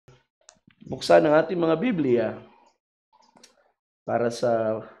buksan ang ating mga Biblia para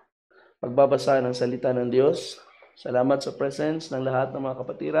sa pagbabasa ng salita ng Diyos. Salamat sa presence ng lahat ng mga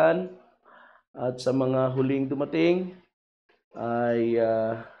kapatiran at sa mga huling dumating ay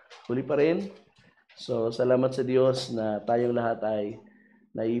huli pa rin. So salamat sa Diyos na tayong lahat ay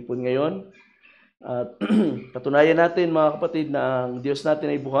naiipon ngayon. At patunayan natin mga kapatid na ang Diyos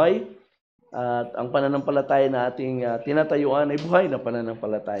natin ay buhay at ang pananampalataya na ating tinatayuan ay buhay na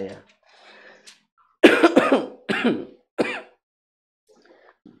pananampalataya.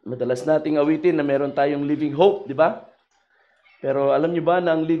 Madalas nating awitin na meron tayong living hope, di ba? Pero alam niyo ba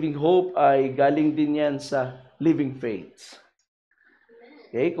na ang living hope ay galing din yan sa living faith.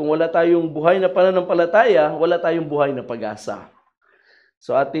 Okay? Kung wala tayong buhay na pananampalataya, wala tayong buhay na pag-asa.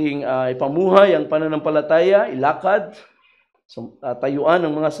 So ating ipamuhay ang pananampalataya, ilakad, tayuan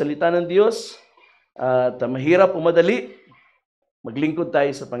ang mga salita ng Diyos, at mahirap o madali, maglingkod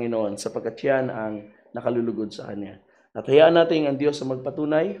tayo sa Panginoon sapagkat yan ang nakalulugod sa Kanya. At hayaan natin ang Diyos na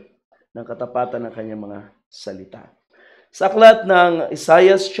magpatunay ng katapatan ng Kanyang mga salita. Sa aklat ng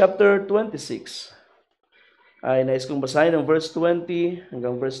Isaiah chapter 26, ay nais kong basahin ang verse 20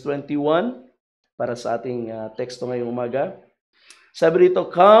 hanggang verse 21 para sa ating teksto ngayong umaga. Sabi rito,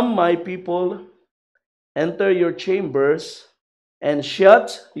 "Come, my people, enter your chambers, and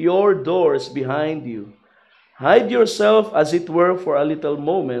shut your doors behind you. Hide yourself as it were for a little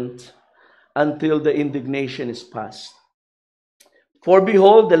moment, until the indignation is past. For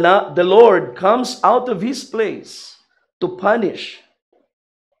behold, the Lord comes out of his place to punish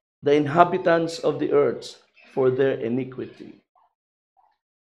the inhabitants of the earth for their iniquity.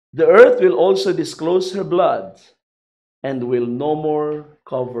 The earth will also disclose her blood, and will no more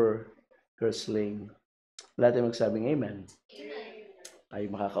cover her slain." Lahat ay magsabing amen. Ay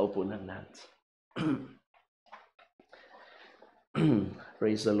makakaupo ng lahat.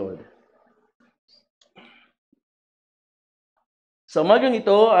 Praise the Lord. Sa umagang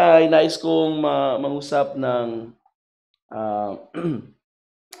ito ay nais kong mangusap ng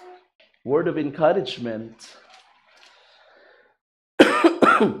word of encouragement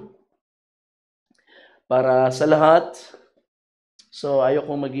para sa lahat. So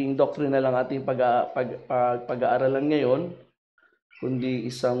ayokong maging doctrine na lang ating pag-aaralan ngayon, kundi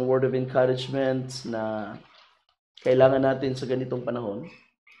isang word of encouragement na kailangan natin sa ganitong panahon.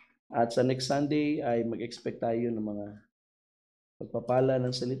 At sa next Sunday ay mag-expect tayo ng mga pagpapala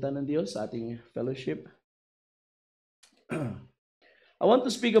ng salita ng Diyos sa ating fellowship. I want to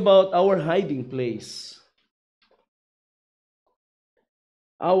speak about our hiding place.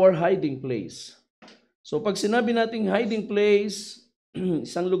 Our hiding place. So pag sinabi nating hiding place,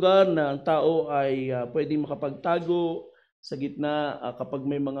 isang lugar na ang tao ay pwedeng makapagtago sa gitna kapag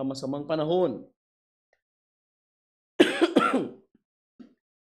may mga masamang panahon.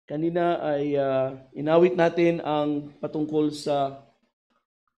 Kanina ay inawit natin ang patungkol sa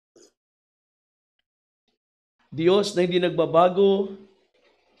Diyos na hindi nagbabago,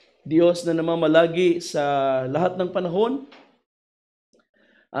 Diyos na namamalagi sa lahat ng panahon.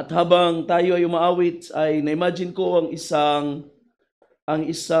 At habang tayo ay umaawit, ay na-imagine ko ang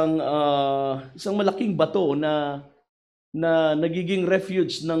isang malaking bato na nagiging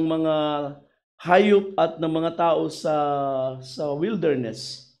refuge ng mga hayop at ng mga tao sa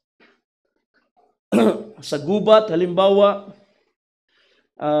wilderness. Sa gubat, halimbawa,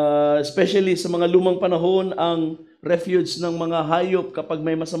 especially sa mga lumang panahon, ang refuge ng mga hayop kapag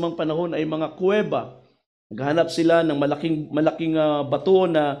may masamang panahon ay mga kuweba. Naghahanap sila ng malaking bato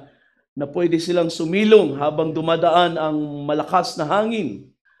na pwede silang sumilong habang dumadaan ang malakas na hangin.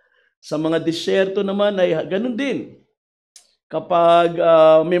 Sa mga disyerto naman ay ganun din. Kapag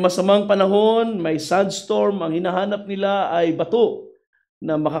may masamang panahon, may sandstorm, ang hinahanap nila ay bato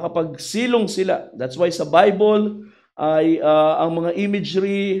na makakapagsilong sila. That's why sa Bible ay ang mga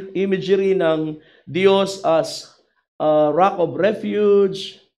imagery ng Diyos as rock of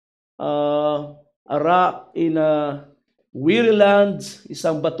refuge, a rock in a weary land,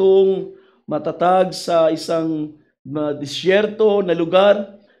 isang batong matatag sa isang disyerto na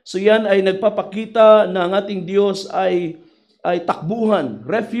lugar. So yan ay nagpapakita na ang ating Diyos ay takbuhan,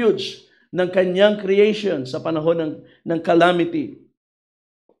 refuge ng kanyang creation sa panahon ng calamity.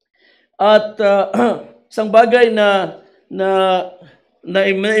 At isang bagay na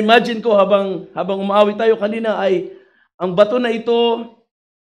imagine ko habang umaawit tayo kanina ay ang bato na ito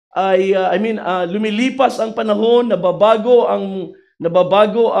ay lumilipas ang panahon, nababago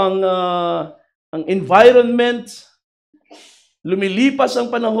ang environment, lumilipas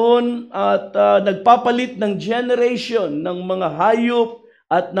ang panahon at nagpapalit ng generation ng mga hayop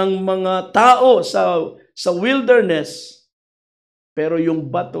at ng mga tao sa wilderness. Pero yung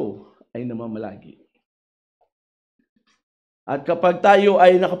bato ay namamalagi. At kapag tayo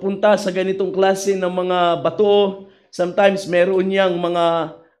ay nakapunta sa ganitong klase ng mga bato, sometimes meron niyang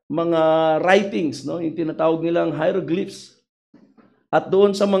mga writings, no? Yung tinatawag nilang hieroglyphs. At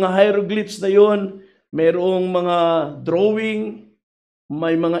doon sa mga hieroglyphs na yon, merong mga drawing,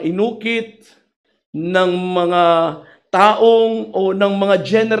 may mga inukit ng mga taong o ng mga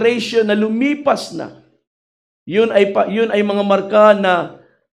generation na lumipas na. Yun ay mga marka na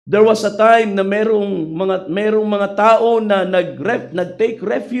there was a time na merong mga tao na nag-take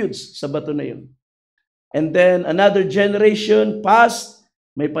refuge sa bato na yun. And then another generation passed,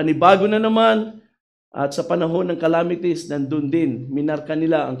 may panibago na naman, at sa panahon ng calamities, nandun din, minarka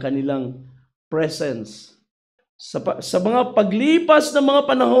nila ang kanilang presence. Sa mga paglipas ng mga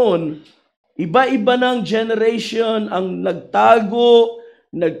panahon, iba-iba ng generation ang nagtago,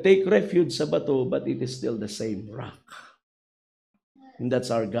 nag-take refuge sa bato, but it is still the same rock. And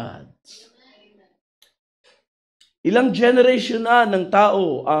that's our God. Ilang generation na ng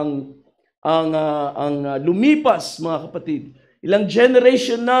tao ang lumipas, mga kapatid. Ilang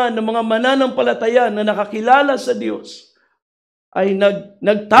generation na ng mga mananampalataya na nakakilala sa Diyos ay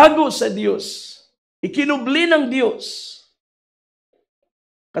nagtago sa Diyos. Ikinubli ng Diyos.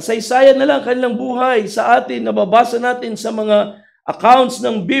 Kasaysayan na lang kanilang buhay sa atin, nababasa natin sa mga accounts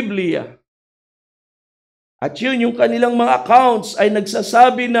ng Biblia. At yun, yung kanilang mga accounts ay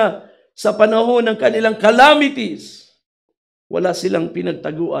nagsasabi na sa panahon ng kanilang calamities, wala silang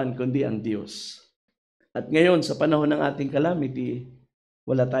pinagtaguan kundi ang Diyos. At ngayon, sa panahon ng ating calamity,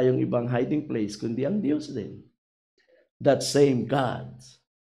 wala tayong ibang hiding place kundi ang Diyos din. That same God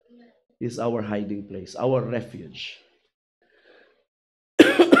is our hiding place, our refuge.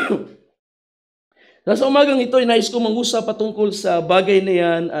 Nasa umagang ito, nais ko mag-usap patungkol sa bagay na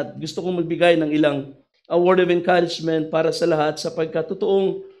yan at gusto kong magbigay ng ilang word of encouragement para sa lahat sapagkat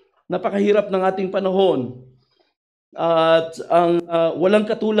totoong napakahirap ng ating panahon. At walang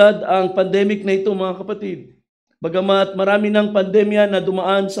katulad ang pandemic na ito, mga kapatid. Bagamat marami ng pandemya na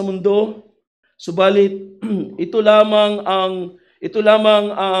dumaan sa mundo, subalit ito lamang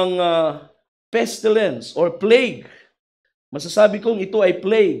ang pestilence or plague. Masasabi kong ito ay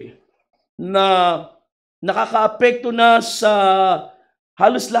plague na nakakaapekto na sa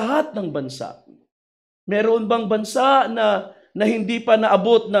halos lahat ng bansa. Meron bang bansa na hindi pa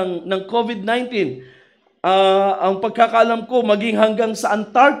naabot ng COVID-19? Ang pagkakaalam ko, maging hanggang sa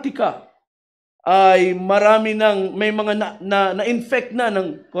Antarctica ay may mga na-infect na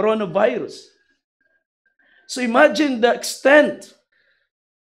ng coronavirus. So imagine the extent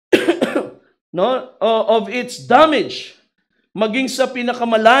of its damage. Maging sa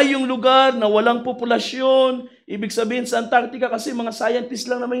pinakamalayong lugar na walang populasyon, ibig sabihin sa Antarctica kasi mga scientists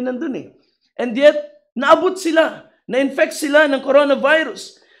lang naman nandun eh. And yet, naabot sila, na-infect sila ng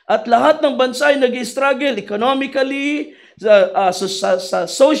coronavirus. At lahat ng bansa ay nag-struggle economically,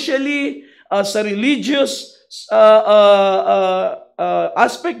 socially, sa religious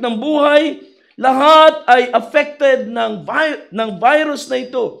aspect ng buhay. Lahat ay affected ng virus na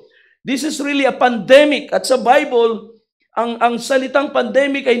ito. This is really a pandemic. At sa Bible, ang salitang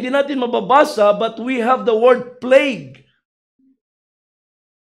pandemic ay hindi natin mababasa, but we have the word plague.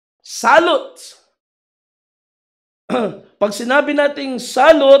 Salot. Pag sinabi nating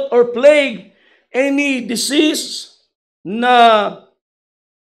salot or plague, any disease na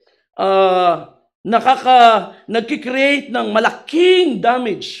nagkikreate ng malaking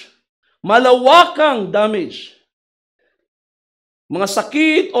damage, malawakang damage, mga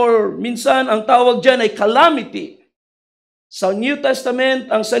sakit or minsan ang tawag dyan ay calamity. Sa New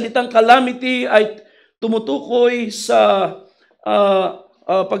Testament, ang salitang calamity ay tumutukoy sa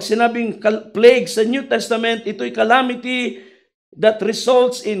pag sinabing plague sa New Testament, ito'y calamity that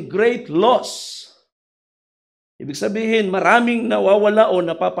results in great loss. Ibig sabihin, maraming nawawala o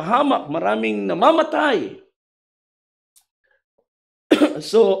napapahamak, maraming namamatay.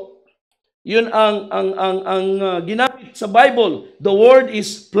 So, yun ang ginamit sa Bible. The word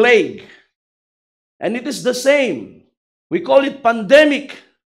is plague. And it is the same. We call it pandemic.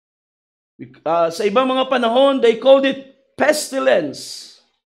 Sa ibang mga panahon, they called it pestilence.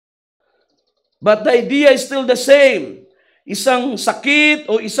 But the idea is still the same. Isang sakit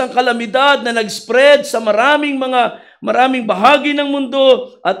o isang kalamidad na nag-spread sa maraming bahagi ng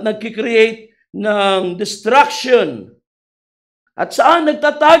mundo at nagkikreate ng destruction. At saan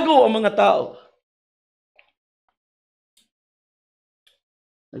nagtatago ang mga tao?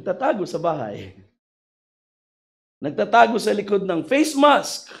 Nagtatago sa bahay. Nagtatago sa likod ng face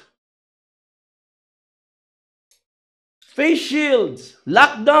mask, face shields,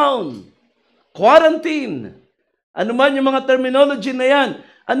 lockdown, quarantine. Ano man yung mga terminology na yan,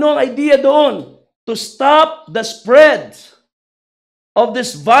 Ano ang idea doon? To stop the spread of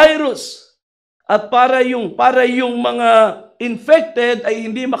this virus. At para yung mga infected ay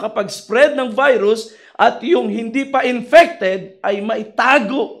hindi makapag-spread ng virus at yung hindi pa infected ay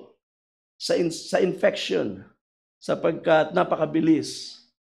maitago sa infection sapagkat napakabilis.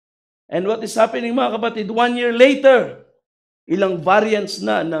 And what is happening mga kapatid, 1 year later, ilang variants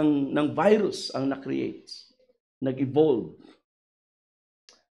na ng virus ang na-create, nag-evolve.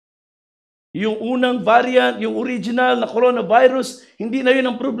 Yung unang variant, yung original na coronavirus, hindi na yun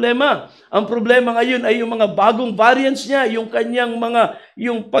ang problema. Ang problema ngayon ay yung mga bagong variants niya, yung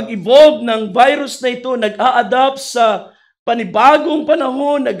yung pag-evolve ng virus na ito, nag-a-adapt sa panibagong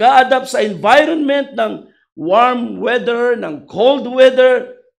panahon, nag-a-adapt sa environment ng warm weather, ng cold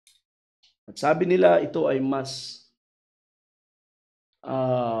weather. At sabi nila, ito ay mas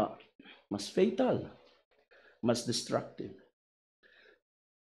fatal, mas destructive.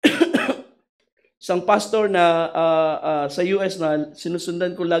 Isang pastor na sa US na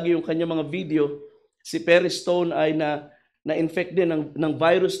sinusundan ko lagi yung kanya mga video, si Perry Stone ay na-infect din ng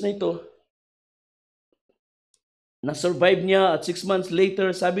virus na ito. Na-survive niya at 6 months later,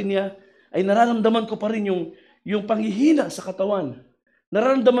 sabi niya, ay nararamdaman ko pa rin yung panghihina sa katawan.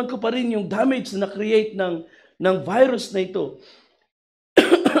 Nararamdaman ko pa rin yung damage na na-create ng virus na ito.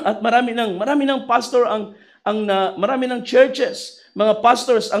 At marami ng pastor marami ng churches, mga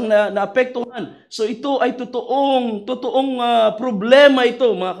pastors ang naapektuhan. So ito ay totoong problema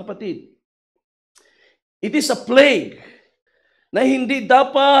ito, mga kapatid. It is a plague na hindi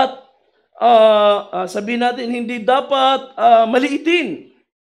dapat sabihin natin, hindi dapat maliitin.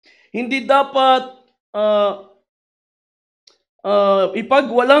 Hindi dapat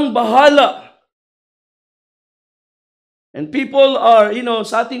ipagwalang bahala. And people are,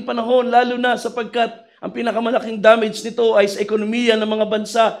 sa ating panahon, lalo na sapagkat ang pinakamalaking damage nito ay sa ekonomiya ng mga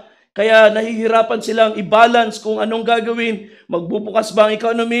bansa. Kaya nahihirapan silang i-balance kung anong gagawin. Magbubukas ba ang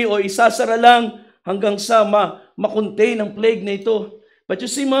economy o isasara lang hanggang sa ma-contain ang plague na ito. But you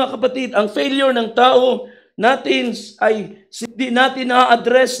see mga kapatid, ang failure ng tao natin ay hindi natin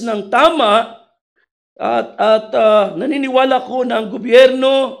na-address ng tama at naniniwala ko na ang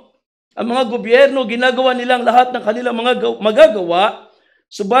mga gobyerno, ginagawa nilang lahat ng kanilang mga magagawa,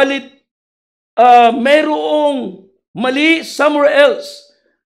 subalit mayroong mali somewhere else.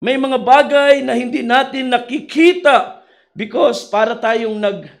 May mga bagay na hindi natin nakikita because para tayong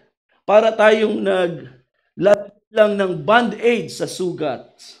lang ng band-aid sa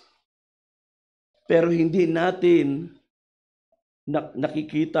sugat. Pero hindi natin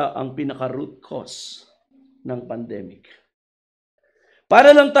nakikita ang pinaka-root cause ng pandemic.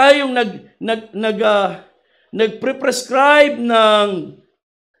 Para lang tayong nagprescribe ng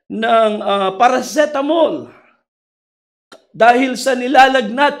paracetamol dahil sa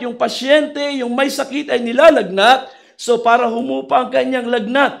nilalagnat yung pasyente, yung may sakit ay nilalagnat, so para humupa ang kanyang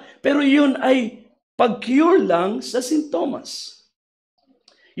lagnat. Pero yun ay pag-cure lang sa sintomas.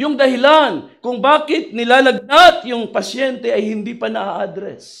 Yung dahilan kung bakit nilalagnat yung pasyente ay hindi pa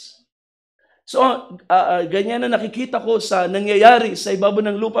na-address. So, ganyan na nakikita ko sa nangyayari sa ibabaw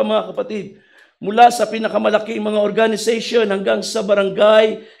ng lupa mga kapatid. Mula sa pinakamalaking mga organization hanggang sa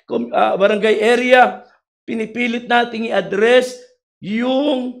barangay area, pinipilit nating i-address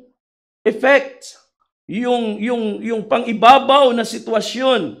yung effect, yung pang-ibabaw na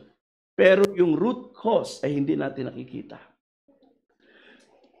sitwasyon. Pero yung root cause ay hindi natin nakikita.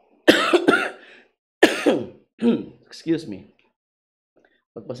 Excuse me.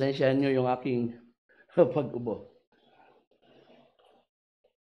 Pagpasensyahan nyo yung aking pag-ubo.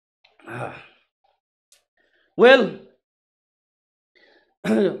 Well,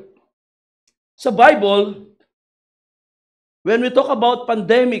 sa Bible, when we talk about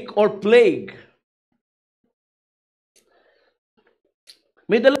pandemic or plague,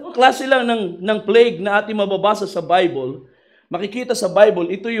 may dalawang klase lang ng plague na ating mababasa sa Bible. Makikita sa Bible,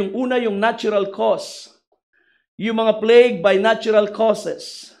 ito yung una, yung natural cause. Yung mga plague by natural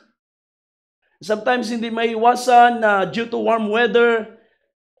causes. Sometimes hindi maiwasan na due to warm weather,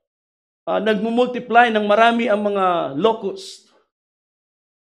 nagmumultiply ng marami ang mga locust.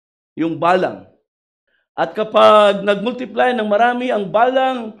 Yung balang. At kapag nagmultiply ng marami ang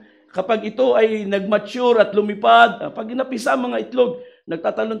balang, kapag ito ay nagmature at lumipad, pag inapisa ang mga itlog,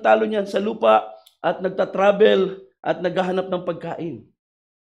 nagtatalon-talon yan sa lupa at nagtatravel at naghahanap ng pagkain.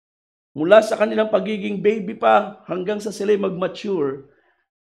 Mula sa kanilang pagiging baby pa hanggang sa sila mag-mature,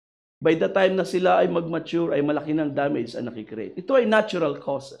 by the time na sila ay mag-mature, ay malaki ng damage ang nakikreate. Ito ay natural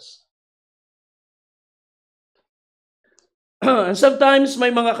causes. And sometimes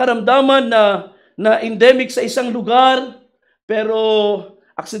may mga karamdaman na endemic sa isang lugar, pero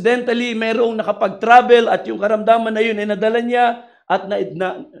accidentally merong nakapag-travel at yung karamdaman na yun ay nadala niya at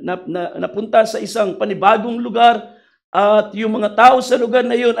napunta sa isang panibagong lugar at yung mga tao sa lugar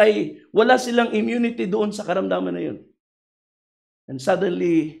na yun ay wala silang immunity doon sa karamdaman na yun. And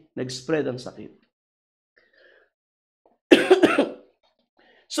suddenly, nag-spread ang sakit.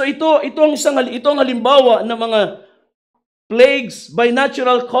 So ito ang halimbawa ng mga plagues by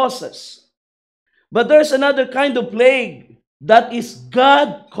natural causes. But there's another kind of plague that is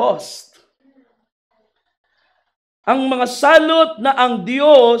God-caused. Ang mga salot na ang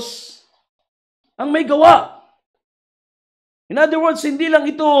Diyos ang may gawa. In other words, hindi lang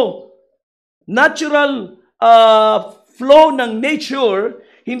ito natural flow ng nature,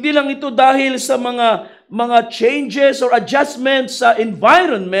 hindi lang ito dahil sa mga changes or adjustments sa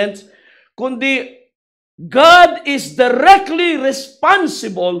environment, kundi God is directly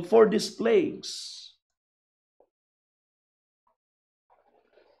responsible for these plagues.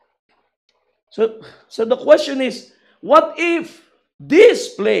 So the question is, what if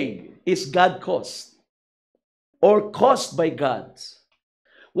this plague is God-caused or caused by God?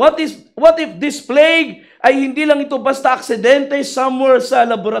 What if this plague ay hindi lang ito basta aksidente somewhere sa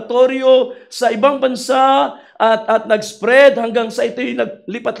laboratorio, sa ibang bansa, at nag-spread hanggang sa ito'y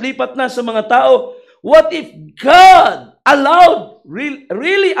naglipat-lipat na sa mga tao? What if God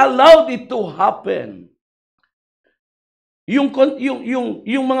really allowed it to happen?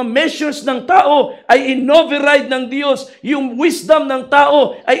 Yung mga measures ng tao ay in-override ng Diyos. Yung wisdom ng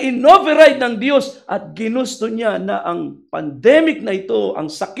tao ay in-override ng Diyos. At ginusto niya na ang pandemic na ito,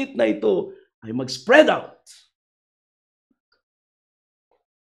 ang sakit na ito, ay mag-spread out.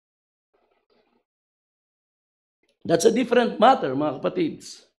 That's a different matter, mga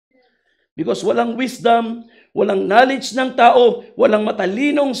kapatids. Because walang wisdom, walang knowledge ng tao, walang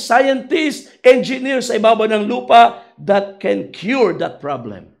matalinong scientist, engineer sa ibabaw ng lupa that can cure that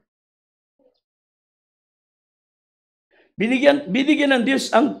problem. Binigyan ng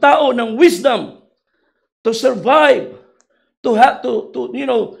Diyos ang tao ng wisdom to survive, to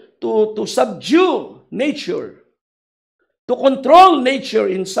subdue nature, to control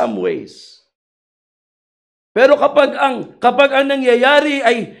nature in some ways. Pero kapag ang nangyayari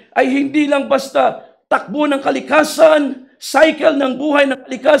ay hindi lang basta takbo ng kalikasan, cycle ng buhay ng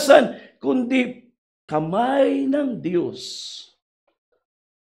kalikasan, kundi kamay ng Diyos,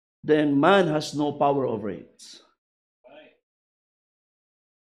 then man has no power over it.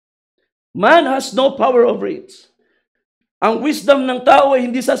 Man has no power over it. Ang wisdom ng tao ay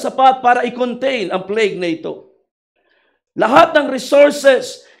hindi sasapat para i-contain ang plague na ito. Lahat ng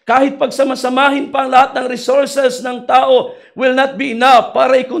resources, kahit pagsamasamahin pa ang lahat ng resources ng tao, will not be enough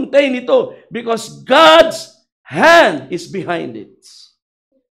para i-contain ito because God's hand is behind it.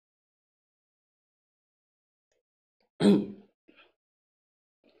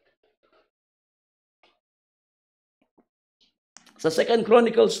 Sa 2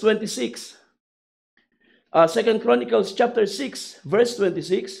 Chronicles 26, 2 Chronicles chapter 6, verse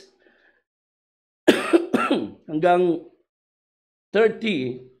 26, hanggang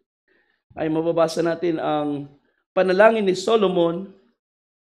 30, ay mababasa natin ang panalangin ni Solomon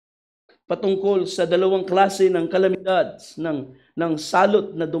patungkol sa dalawang klase ng kalamidad, ng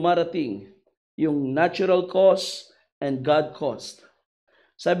salot na dumarating, yung natural cause and God caused.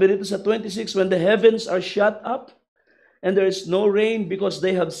 Sabi rito sa 26, when the heavens are shut up, and there is no rain because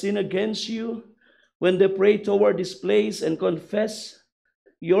they have sinned against you, when they pray toward this place and confess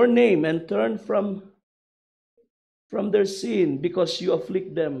your name and turn from their sin because you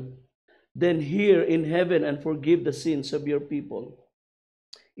afflict them, then hear in heaven and forgive the sins of your people,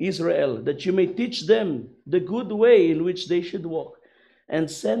 Israel, that you may teach them the good way in which they should walk, and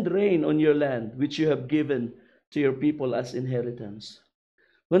send rain on your land, which you have given to your people as inheritance.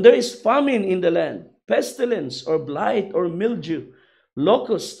 When there is famine in the land, pestilence or blight or mildew,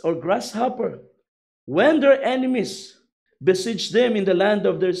 locust or grasshopper, when their enemies besiege them in the land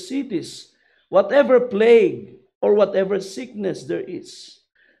of their cities, whatever plague or whatever sickness there is,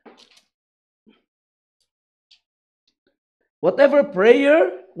 whatever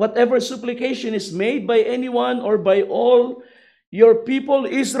prayer, whatever supplication is made by anyone or by all your people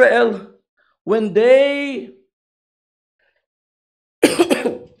Israel, when they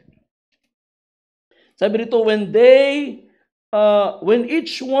sabi rito, when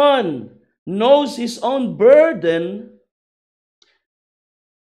each one knows his own burden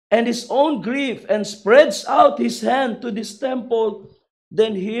and his own grief and spreads out his hand to this temple,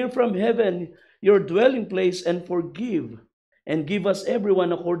 then hear from heaven your dwelling place and forgive and give us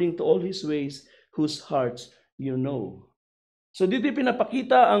everyone according to all his ways, whose hearts you know. So dito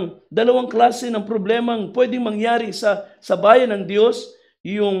pinapakita ang dalawang klase ng problemang pwedeng mangyari sa bayan ng Diyos.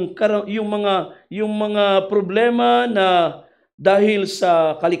 yung mga problema na dahil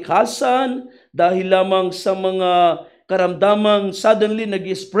sa kalikasan, dahil lamang sa mga karamdamang suddenly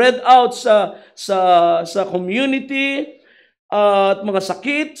nag-spread out sa community, at mga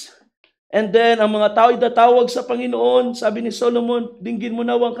sakit. And then ang mga tao itatawag sa Panginoon, sabi ni Solomon, dinggin mo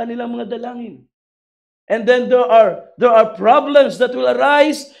na ang kanilang mga dalangin. And then there are problems that will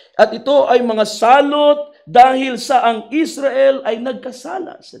arise, at ito ay mga salot dahil sa ang Israel ay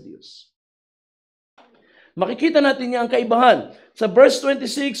nagkasala sa Diyos. Makikita natin niya ang kaibahan. Sa verse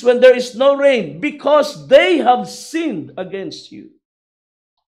 26, when there is no rain, because they have sinned against you.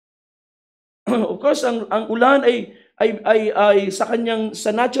 Of course, ang ulan ay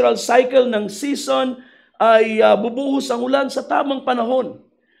sa natural cycle ng season ay bubuhos ang ulan sa tamang panahon.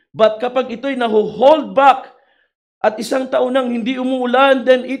 But kapag ito'y naho-hold back at isang taon nang hindi umuulan,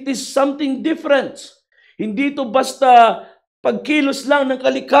 then it is something different. Hindi ito basta pagkilos lang ng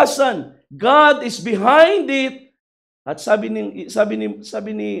kalikasan. God is behind it. At sabi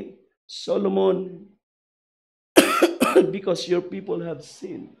ni Solomon, because your people have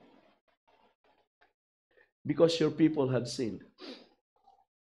sinned. Because your people have sinned.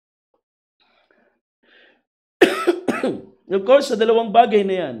 Of course, sa dalawang bagay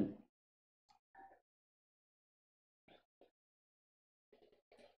na yan,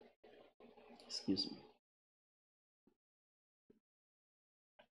 excuse me.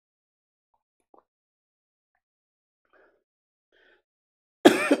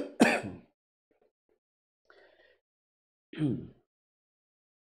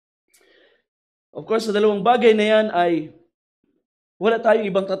 Of course, sa dalawang bagay na yan ay wala tayong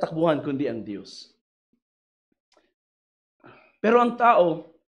ibang tatakbuhan kundi ang Diyos. Pero ang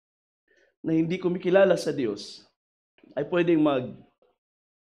tao na hindi kumikilala sa Diyos ay pwedeng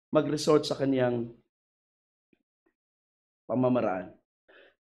mag-resort sa kanyang pamamaraan.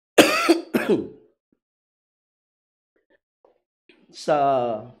 Sa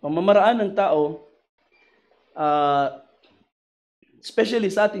pamamaraan ng tao, especially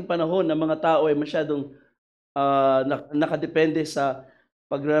sa ating panahon na mga tao ay masyadong nakadepende sa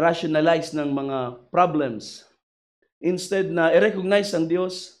pag-rationalize ng mga problems. Instead na i-recognize ang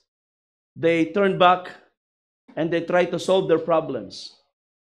Diyos, they turn back and they try to solve their problems.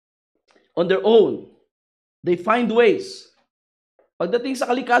 On their own, they find ways. Pagdating sa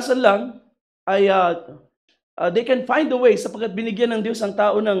kalikasan lang, ay they can find a way sapagkat binigyan ng Diyos ang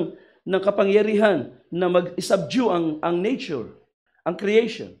tao ng kapangyarihan na mag-subdue ang nature, ang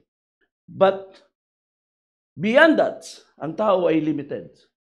creation. But beyond that, ang tao ay limited.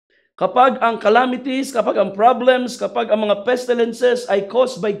 Kapag ang calamities, kapag ang problems, kapag ang mga pestilences ay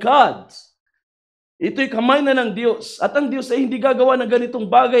caused by God, ito'y kamay na ng Diyos. At ang Diyos ay hindi gagawa ng ganitong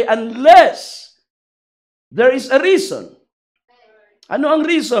bagay unless there is a reason. Ano ang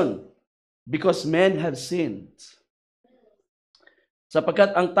reason? Because men have sinned.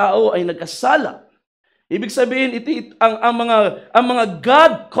 Sapagkat ang tao ay nagkasala. Ibig sabihin, ang mga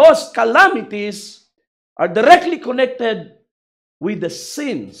God-caused calamities are directly connected with the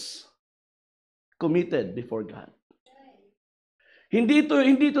sins committed before God. Hindi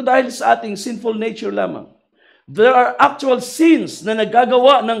ito dahil sa ating sinful nature lamang. There are actual sins na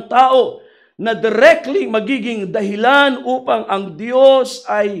nagagawa ng tao na directly magiging dahilan upang ang Diyos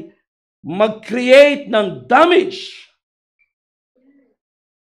ay mag-create ng damage.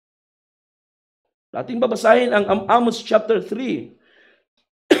 Ating babasahin ang Amos chapter 3.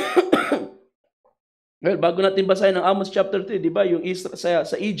 Well, bago natin basahin ang Amos chapter 3, di ba, yung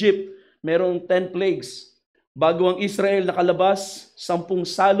sa Egypt, merong 10 plagues. Bago ang Israel nakalabas, 10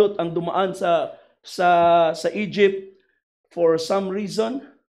 salot ang dumaan sa Egypt for some reason.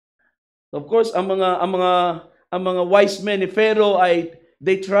 Of course, ang mga wise men ni Pharaoh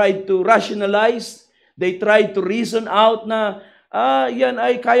they tried to rationalize, they tried to reason out na yan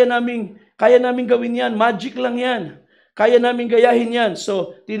ay kaya naming gawin yan, magic lang yan. Kaya naming gayahin yan.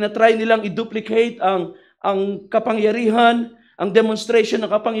 So, tinatry nilang i-duplicate ang kapangyarihan, ang demonstration ng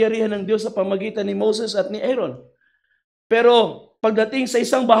kapangyarihan ng Diyos sa pamagitan ni Moses at ni Aaron. Pero pagdating sa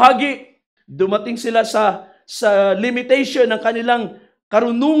isang bahagi, dumating sila sa limitation ng kanilang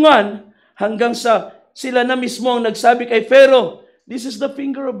karunungan hanggang sa sila na mismo ang nagsabi kay Pharaoh, this is the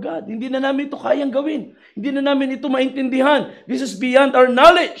finger of God. Hindi na namin ito kayang gawin. Hindi na namin ito maintindihan. This is beyond our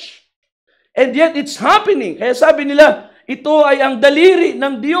knowledge. And yet it's happening. Kaya sabi nila, ito ay ang daliri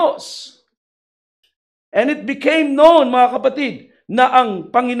ng Diyos. And it became known, mga kapatid, na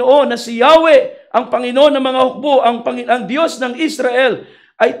ang Panginoon, na si Yahweh, ang Panginoon ng mga hukbo, ang Diyos ng Israel,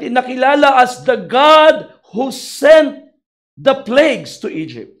 ay tinakilala as the God who sent the plagues to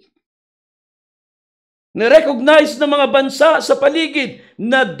Egypt. Nirecognize ng mga bansa sa paligid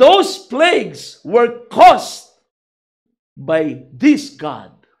na those plagues were caused by this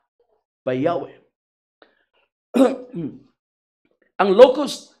God, by Yahweh. Ang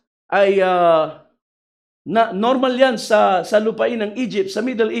locust ay normal yan sa lupain ng Egypt, sa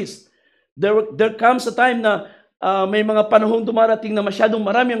Middle East. There comes a time na may mga panahong dumarating na masyadong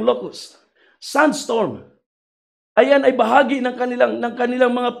marami ang locust. Sandstorm. Ayan ay bahagi ng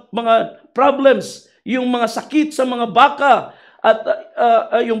kanilang mga problems, yung mga sakit sa mga baka at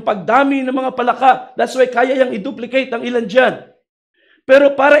yung pagdami ng mga palaka. That's why kaya yang i-duplicate ang ilan dyan.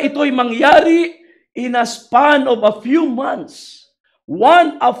 Pero para ito'y mangyari in a span of a few months,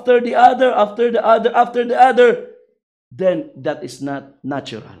 one after the other, after the other, then that is not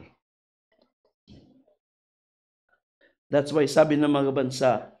natural. That's why sabi ng mga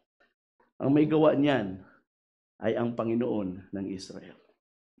bansa, ang may gawa niyan ay ang Panginoon ng Israel.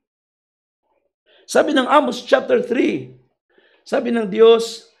 Sabi ng Amos chapter 3, sabi ng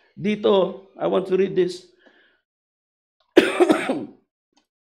Diyos dito, I want to read this.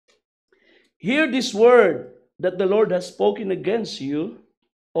 Hear this word that the Lord has spoken against you,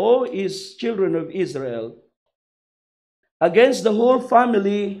 O His children of Israel, against the whole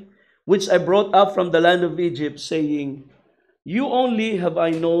family which I brought up from the land of Egypt, saying, You only have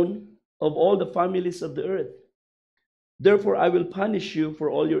I known of all the families of the earth. Therefore I will punish you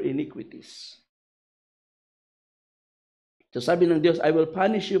for all your iniquities. So sabi ng Diyos, I will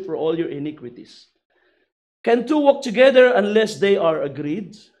punish you for all your iniquities. Can two walk together unless they are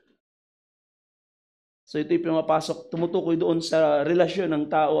agreed? So ito yung pumapasok, tumutukoy doon sa relasyon ng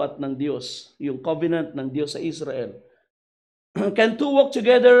tao at ng Diyos, yung covenant ng Diyos sa Israel. Can two walk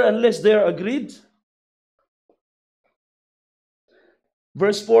together unless they are agreed?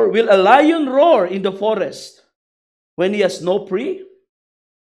 Verse 4, Will a lion roar in the forest when he has no prey?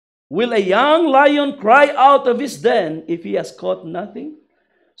 Will a young lion cry out of his den if he has caught nothing?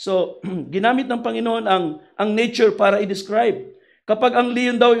 So, ginamit ng Panginoon ang nature para i-describe. Kapag ang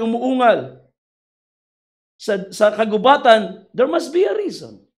leon daw ay umuungal sa kagubatan, there must be a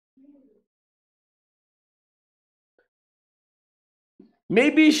reason.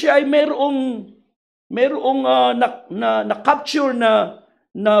 Maybe siya ay merong na-capture na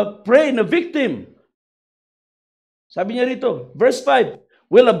prey, na victim. Sabi niya rito, verse 5,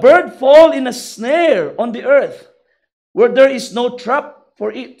 Will a bird fall in a snare on the earth where there is no trap for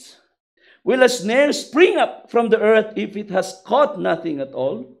it? Will a snare spring up from the earth if it has caught nothing at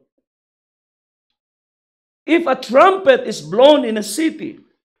all? If a trumpet is blown in a city,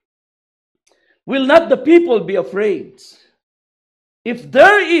 will not the people be afraid? If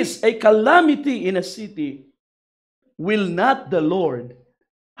there is a calamity in a city, will not the Lord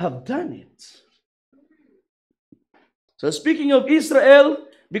have done it? So speaking of Israel,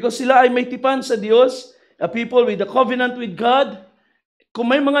 because sila ay may tipan sa Diyos, a people with a covenant with God, kung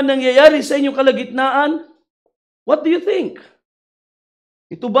may mga nangyayari sa inyong kalagitnaan, what do you think?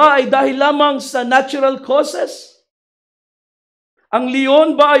 Ito ba ay dahil lamang sa natural causes? Ang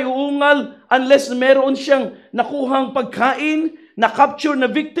leon ba ay uungal unless meron siyang nakuhang pagkain, na-capture na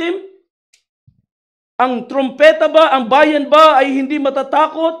victim? Ang trompeta ba, ang bayan ba ay hindi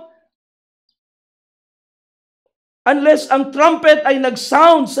matatakot? Unless ang trumpet ay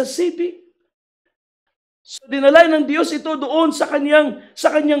nag-sound sa city. So dinalay ng Diyos ito doon sa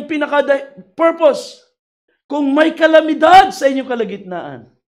kanyang pinaka-purpose. Kung may kalamidad sa inyong kalagitnaan,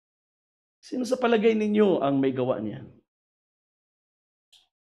 sino sa palagay ninyo ang may gawa niyan?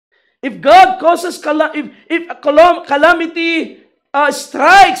 If God causes if a calamity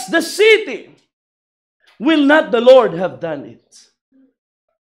strikes the city, will not the Lord have done it?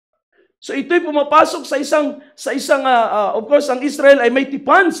 So ito'y pumapasok sa isang of course ang Israel ay may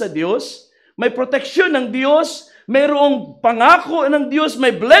tipan sa Diyos, may proteksyon ng Diyos, mayroong pangako ng Diyos,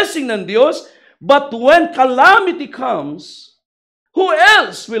 may blessing ng Diyos. But when calamity comes, who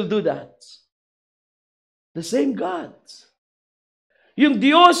else will do that? The same God. Yung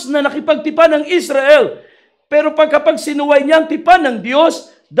Diyos na nakipagtipan ng Israel, pero kapag sinuway niya ang tipan ng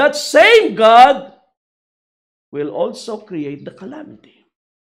Diyos, that same God will also create the calamity.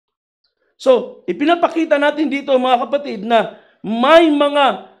 So, ipinapakita natin dito mga kapatid na may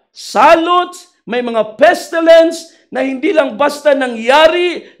mga salot, may mga pestilence na hindi lang basta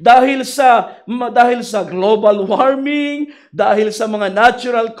nangyari dahil sa global warming, dahil sa mga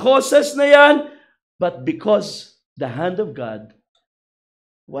natural causes na yan, but because the hand of God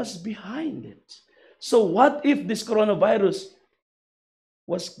was behind it. So what if this coronavirus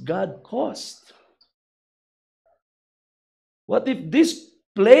was God caused? What if this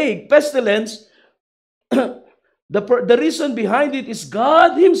plague, pestilence, the reason behind it is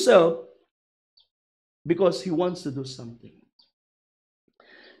God Himself because He wants to do something.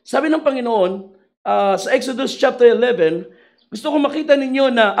 Sabi ng Panginoon, sa Exodus chapter 11, gusto ko makita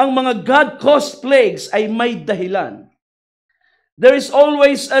ninyo na ang mga God-caused plagues ay may dahilan. There is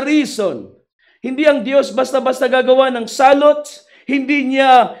always a reason. Hindi ang Diyos basta-basta gagawa ng salot, hindi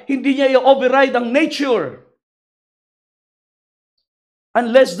niya i-override ang nature.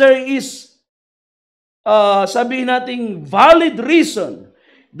 Unless there is, sabihin nating valid reason,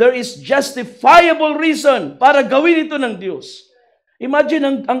 there is justifiable reason para gawin ito ng Diyos.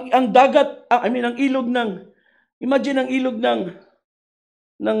 Imagine ang dagat, ang ilog ng, imagine ang ilog ng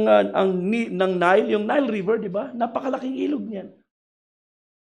Nile, yung Nile River, di ba? Napakalaking ilog niyan.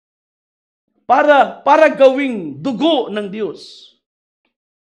 Para gawing dugo ng Diyos.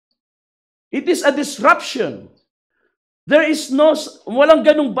 It is a disruption. There is walang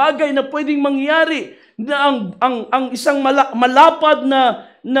ganung bagay na pwedeng mangyari na ang isang malapad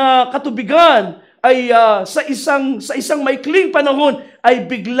na katubigan ay sa isang maikling panahon ay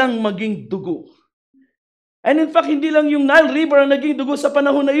biglang maging dugo. And in fact, hindi lang yung Nile River ang naging dugo sa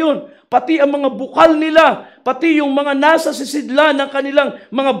panahon na yun. Pati ang mga bukal nila, pati yung mga nasa sisidlan ng kanilang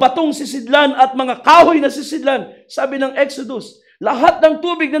mga batong sisidlan at mga kahoy na sisidlan. Sabi ng Exodus, lahat ng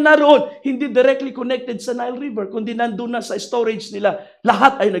tubig na naroon, hindi directly connected sa Nile River, kundi nandun na sa storage nila,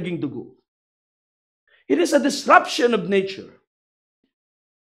 lahat ay naging dugo. It is a disruption of nature.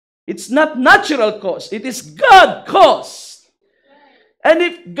 It's not natural cause, it is God caused. And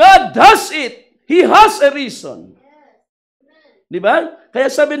if God does it, He has a reason. Di ba? Kaya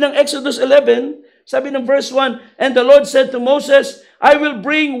sabi ng Exodus 11, sabi ng verse 1, and the Lord said to Moses, I will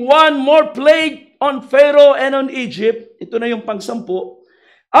bring one more plague on Pharaoh and on Egypt. Ito na yung pang-10.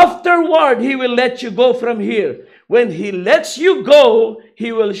 Afterward, He will let you go from here. When He lets you go,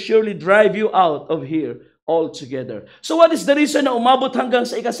 He will surely drive you out of here altogether. So what is the reason na umabot hanggang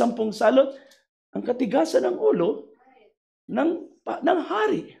sa ika-10 salot? Ang katigasan ng ulo ng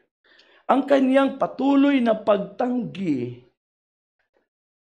hari. Ang kanyang patuloy na pagtanggi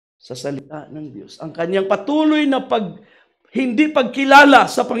sa salita ng Diyos. Ang kanyang patuloy na hindi pagkilala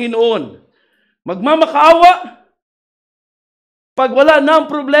sa Panginoon. Magmamakaawa, pag wala na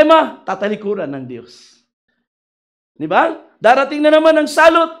ang problema, tatalikuran ng Diyos. Di ba? Darating na naman ang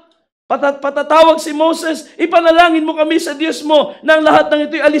salot, patatawag si Moses, ipanalangin mo kami sa Diyos mo nang lahat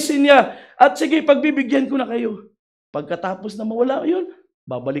ng ito'y alisin niya. At sige, pagbibigyan ko na kayo. Pagkatapos na mawala yun,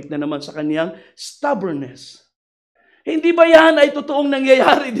 babalik na naman sa kaniyang stubbornness. Hindi ba yan ay totoong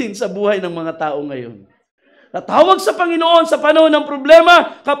nangyayari din sa buhay ng mga tao ngayon? Tatawag sa Panginoon sa panahon ng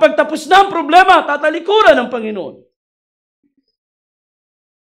problema, kapag tapos na ang problema, tatalikuran ng Panginoon.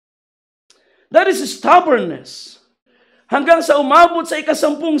 That is stubbornness. Hanggang sa umabot sa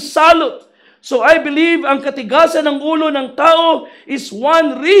ika-10 salot. So I believe ang katigasan ng ulo ng tao is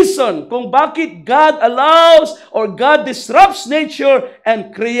one reason kung bakit God allows or God disrupts nature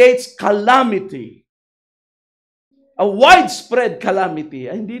and creates calamity. A widespread calamity.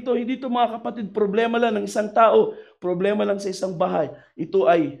 Hindi ito mga kapatid, problema lang ng isang tao, problema lang sa isang bahay. Ito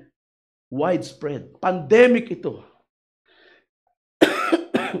ay widespread. Pandemic ito.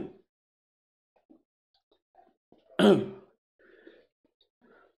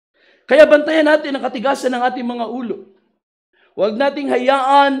 Kaya bantayan natin ang katigasan ng ating mga ulo. Huwag nating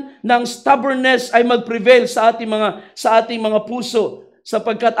hayaan ng stubbornness ay mag-prevail sa ating mga puso.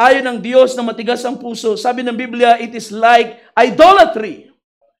 Sapagkat ayon ng Diyos na matigas ang puso, sabi ng Biblia, it is like idolatry.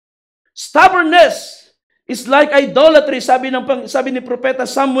 Stubbornness is like idolatry. Sabi ni Propeta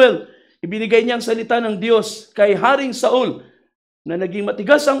Samuel, ibinigay niya ang salita ng Diyos kay Haring Saul na naging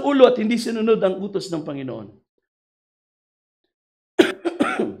matigas ang ulo at hindi sinunod ang utos ng Panginoon.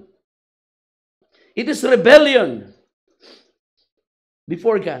 It is rebellion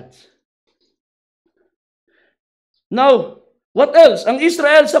before God. Now, what else? Ang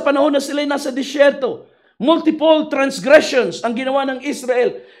Israel sa panahon na sila nasa disyerto, multiple transgressions ang ginawa ng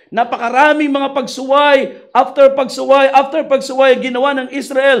Israel. Napakaraming mga pagsuway, after pagsuway, ginawa ng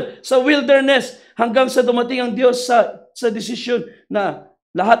Israel sa wilderness hanggang sa dumating ang Diyos sa desisyon na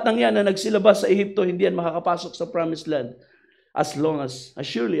lahat ng yan na nagsilabas sa Ehipto, hindi yan makakapasok sa promised land as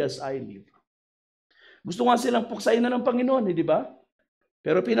surely as I live. Gusto nga silang puksain na ng Panginoon, di ba?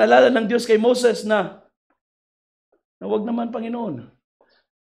 Pero pinalala ng Diyos kay Moses na wag naman, Panginoon.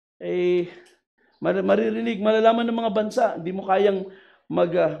 Malalaman ng mga bansa, hindi mo kayang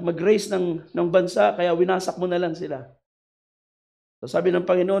mag-raise ng bansa, kaya winasak mo na lang sila. So sabi ng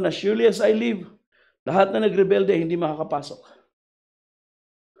Panginoon, as surely as I live, lahat na nagrebelde, hindi makakapasok.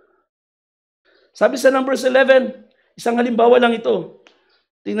 Sabi sa Numbers 11, isang halimbawa lang ito.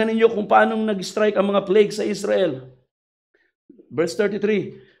 Tingnan ninyo kung paano nag-strike ang mga plague sa Israel. Verse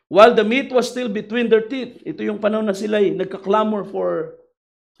 33, while the meat was still between their teeth. Ito yung panahon na sila nagka-clamor for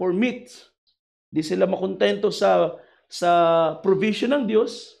meat. Di sila makontento sa provision ng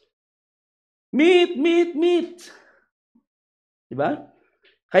Diyos. Meat, meat, meat. Diba?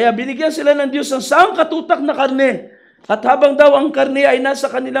 Kaya binigyan sila ng Diyos ng saang katutak na karne. At habang daw ang karne ay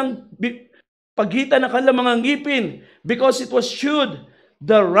nasa kanilang pagitan ng kanilang mga ngipin, because it was chewed,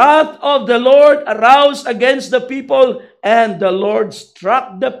 the wrath of the Lord aroused against the people, and the Lord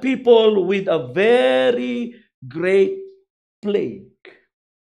struck the people with a very great plague.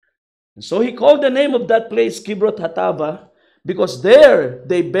 And so he called the name of that place Kibroth Hatava, because there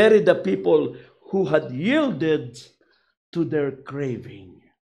they buried the people who had yielded to their craving.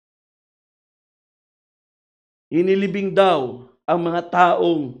 Inilibing daw ang mga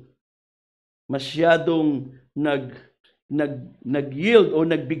taong masyadong nag-yield o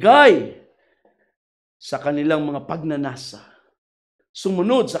nagbigay sa kanilang mga pagnanasa.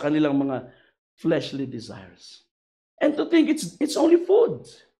 Sumunod sa kanilang mga fleshly desires. And to think it's only food.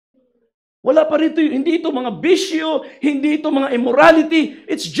 Wala pa rito, hindi ito mga bisyo, hindi ito mga immorality,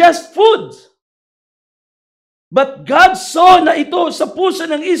 it's just food. But God saw na ito sa puso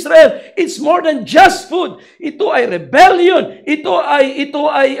ng Israel, it's more than just food. Ito ay rebellion, ito ay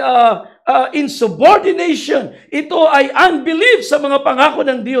insubordination, ito ay unbelief sa mga pangako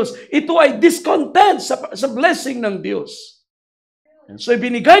ng Diyos, ito ay discontent sa blessing ng Diyos. And so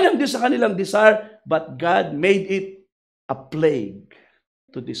ibinigay ng Diyos sa kanilang desire, but God made it a plague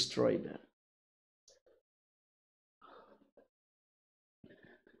to destroy them.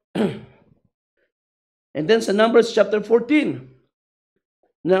 And then sa Numbers chapter 14,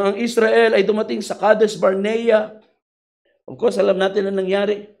 na ang Israel ay dumating sa Kadesh Barnea. Of course, alam natin ang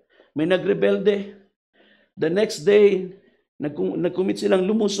nangyari. May nagrebelde. The next day, nag-commit silang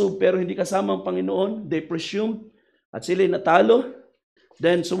lumusob pero hindi kasama ang Panginoon. They presumed at sila'y natalo.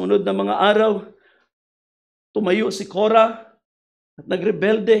 Then sumunod na mga araw, tumayo si Korah at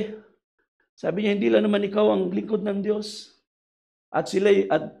nagrebelde. Sabi niya, hindi lang naman ikaw ang lingkod ng Diyos. At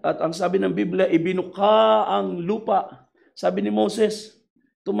ang sabi ng Biblia, ibinuka ang lupa. Sabi ni Moses,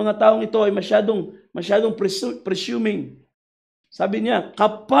 itong mga taong ito ay masyadong presuming. Sabi niya,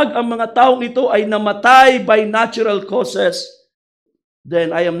 kapag ang mga taong ito ay namatay by natural causes,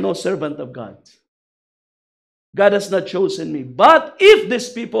 then I am no servant of God. God has not chosen me. But if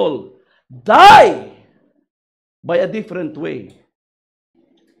these people die by a different way,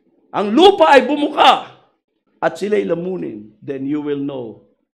 ang lupa ay bumuka, at sila'y lamunin, then you will know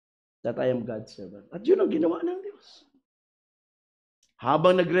that I am God's servant. At yun ang ginawa ng Diyos.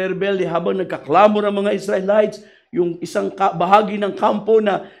 Habang nagre-rebelde, habang nagkaklamor ang mga Israelites, yung isang bahagi ng kampo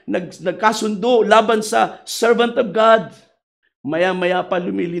na nagkasundo laban sa servant of God, maya-maya pa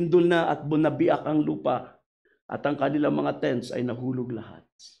lumilindol na at bunabiak ang lupa at ang kanilang mga tents ay nahulog lahat.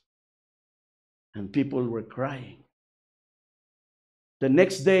 And people were crying. The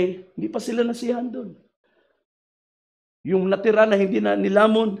next day, hindi pa sila nasiyahan doon. Yung natira na hindi na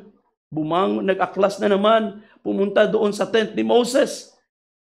nilamon, nag-aklas na naman, pumunta doon sa tent ni Moses.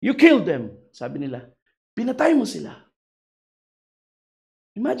 You killed them, sabi nila. Pinatay mo sila.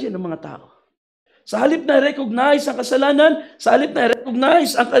 Imagine ang mga tao. Sa halip na recognize ang kasalanan, sa halip na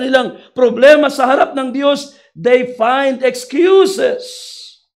recognize ang kanilang problema sa harap ng Diyos, they find excuses.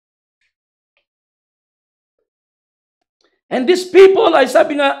 And these people ay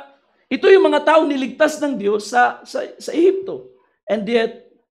sabi nga, ito yung mga taong niligtas ng Diyos sa Ehipto. And yet,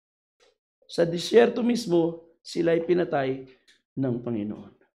 sa disyerto mismo, sila ay pinatay ng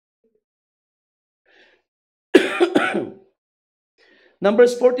Panginoon.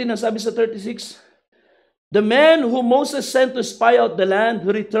 Numbers 14, ang sabi sa 36, the man whom Moses sent to spy out the land,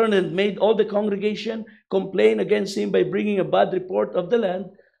 who returned and made all the congregation complain against him by bringing a bad report of the land,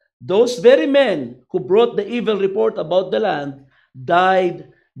 those very men who brought the evil report about the land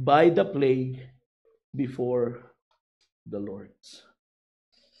died by the plague before the Lord.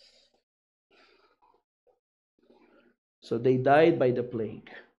 So they died by the plague.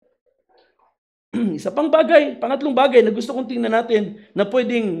 Isa pang bagay, pangatlong bagay na gusto kong tingnan natin na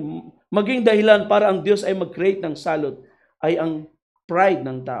pwedeng maging dahilan para ang Diyos ay mag-create ng salot ay ang pride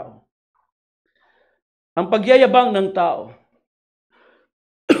ng tao. Ang pagyayabang ng tao.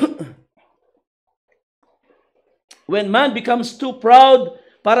 When man becomes too proud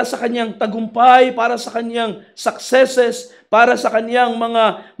para sa kanyang tagumpay, para sa kanyang successes, para sa kanyang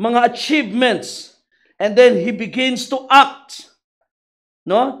mga achievements. And then he begins to act,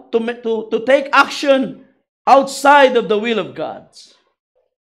 no? To take action outside of the will of God.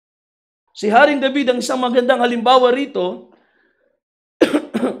 Si Haring David ang isang magandang halimbawa rito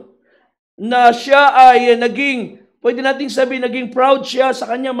na siya ay naging Pwede nating sabihin, naging proud siya sa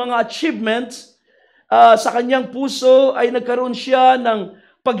kanyang mga achievements. Sa kanyang puso ay nagkaroon siya ng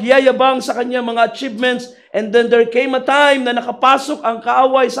pagyayabang sa kanyang mga achievements. And then there came a time na nakapasok ang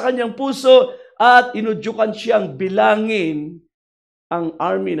kaaway sa kanyang puso at inudyukan siyang bilangin ang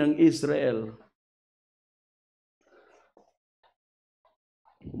army ng Israel.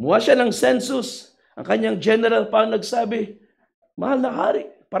 Kumuha siya ng census. Ang kanyang general pa nagsabi, mahal na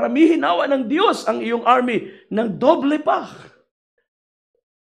hari, paramihin nawa ng Diyos ang iyong army ng doble pa.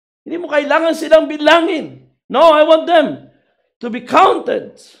 Hindi mo kailangan silang bilangin. No, I want them to be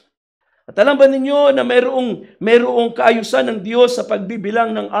counted. At alam ba ninyo na mayroong kaayusan ng Diyos sa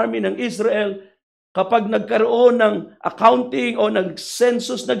pagbibilang ng army ng Israel? Kapag nagkaroon ng accounting o ng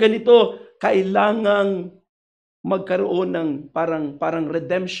census na ganito, kailangang magkaroon ng parang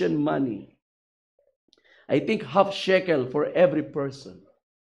redemption money. I think half shekel for every person.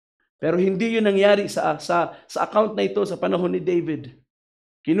 Pero hindi yun nangyari sa account na ito sa panahon ni David.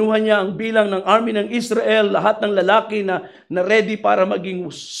 Kinuha niya ang bilang ng army ng Israel, lahat ng lalaki na ready para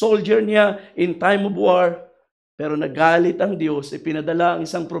maging soldier niya in time of war. Pero nagalit ang Diyos, ipinadala ang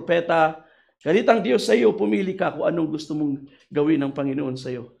isang propeta. Galit ang Diyos sa iyo, pumili ka kung anong gusto mong gawin ng Panginoon sa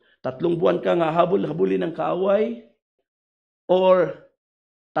iyo. 3 buwan ka nga habol-habulin ng kaaway, or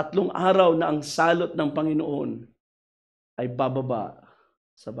 3 araw na ang salot ng Panginoon ay bababa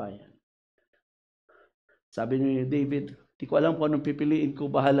sa bayan. Sabi ni David, di ko alam kung anong pipiliin ko,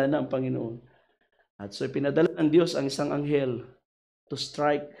 bahala na ang Panginoon. At so pinadala ng Diyos ang isang anghel to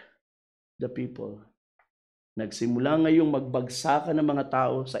strike the people. Nagsimula ngayong magbagsakan ng mga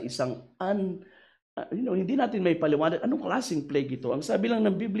tao sa isang hindi natin may paliwanag anong klaseng plague ito. Ang sabi lang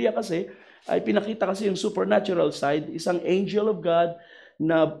ng Biblia kasi ay pinakita kasi yung supernatural side, isang angel of God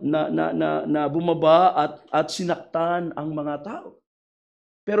na bumaba at sinaktan ang mga tao.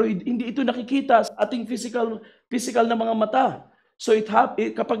 Pero hindi ito nakikita sa ating physical na mga mata. So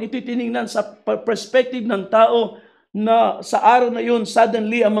kapag ito tiningnan sa perspective ng tao, na sa araw na yun,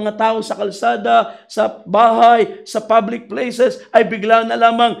 suddenly ang mga tao sa kalsada, sa bahay, sa public places ay bigla na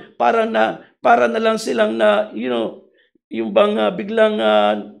lamang para na lang silang yung bang biglang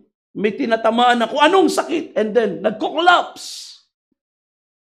may tinatamaan na kung anong sakit, and then nagko-collapse.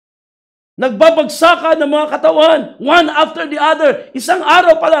 Nagbabagsakan ng mga katawan, one after the other. Isang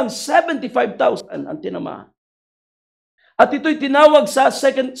araw pa lang, 75,000 ang tinamaan. At ito'y tinawag sa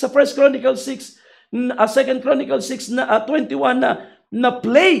 1 Chronicles 6, 2 Chronicles 6:21 na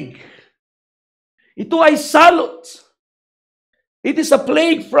plague. Ito ay salot. It is a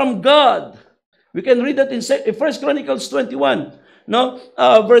plague from God. We can read that in 1 Chronicles 21, no?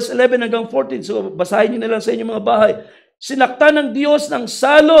 Verse 11 hanggang 14. So basahin niyo na lang sa inyong mga bahay. Sinaktan ng Diyos ng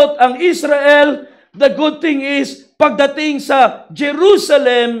salot ang Israel. The good thing is, pagdating sa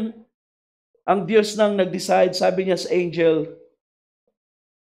Jerusalem, ang Diyos nang nag-decide, sabi niya sa angel,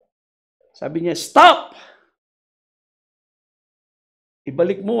 sabi niya, stop!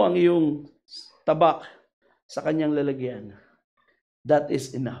 Ibalik mo ang iyong tabak sa kanyang lalagyan. That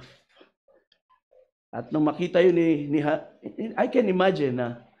is enough. At nung makita yun I can imagine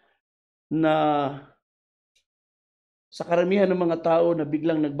na sa karamihan ng mga tao na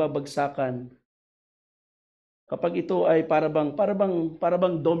biglang nagbabagsakan, kapag ito ay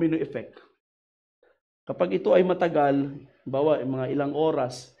parabang domino effect. Kapag ito ay matagal, bawa mga ilang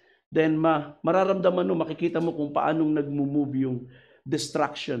oras, then mararamdaman mo, makikita mo kung paanong nagmo-move yung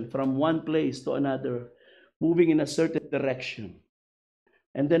destruction from one place to another, moving in a certain direction.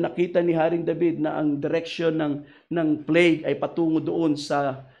 And then nakita ni Haring David na ang direction ng plague ay patungo doon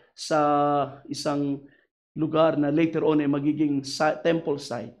sa isang lugar na later on ay magiging temple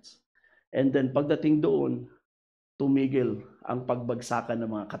site. And then pagdating doon, tumigil ang pagbagsakan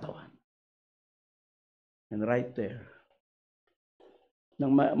ng mga katawan. And right there,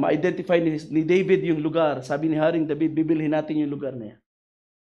 nang ma-identify ni David yung lugar, sabi ni Haring David, bibilhin natin yung lugar na yan.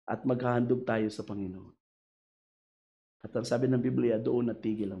 At maghahandog tayo sa Panginoon. At ang sabi ng Biblia, doon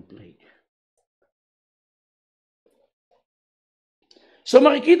natigil ang plague. So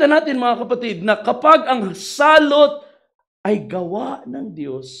makikita natin mga kapatid, na kapag ang salot ay gawa ng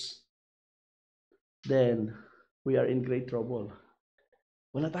Diyos, then we are in great trouble.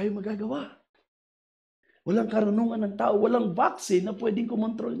 Wala tayong magagawa. Walang karunungan ng tao, walang vaccine na pwedeng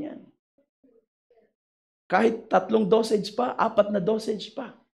kumontrol niyan. Kahit 3 dosage pa, 4 na dosage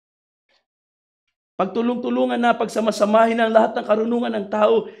pa. Pagtulong-tulungan na, pagsamasamahin ng lahat ng karunungan ng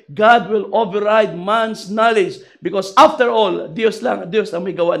tao, God will override man's knowledge. Because after all, Diyos ang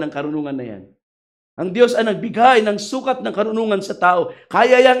may gawa ng karunungan na yan. Ang Diyos ang nagbigay ng sukat ng karunungan sa tao.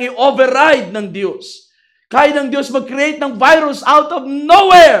 Kaya yang i-override ng Diyos. Kaya ng Diyos mag-create ng virus out of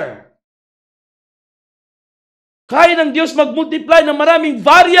nowhere. Kaya ng Diyos mag-multiply ng maraming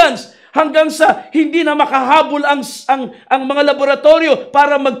variants hanggang sa hindi na makahabol ang mga laboratorio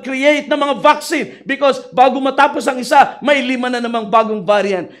para mag-create ng mga vaccine because bago matapos ang isa, may 5 na namang bagong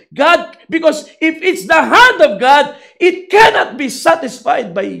variant. Because if it's the hand of God, it cannot be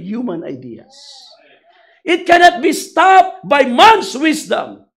satisfied by human ideas. It cannot be stopped by man's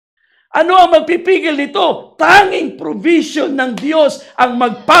wisdom. Ano ang magpipigil nito? Tanging provision ng Diyos ang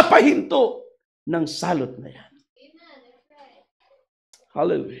magpapahinto ng salot na yan.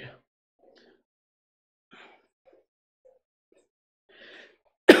 Hallelujah.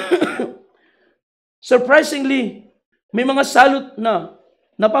 Surprisingly, may mga salot na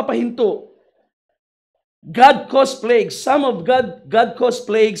napapahinto. God-caused plagues. Some of God-caused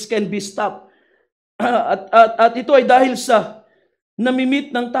plagues can be stopped. At ito ay dahil sa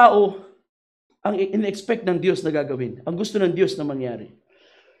namimit ng tao ang in-expect ng Diyos na gagawin. Ang gusto ng Diyos na mangyari.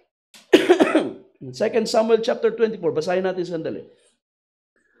 2 Samuel chapter 24. Basahin natin sandali.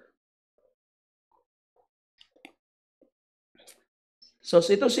 So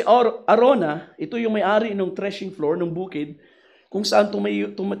ito si Arona, ito yung may-ari ng threshing floor, ng bukid, kung saan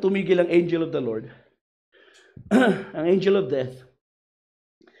tumigil ang angel of the Lord. Ang angel of death.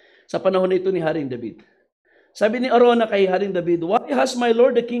 Sa panahon na ito ni Haring David. Sabi ni Arona kay Haring David, "Why has my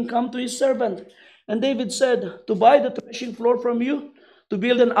Lord the king come to his servant?" And David said, "To buy the threshing floor from you, to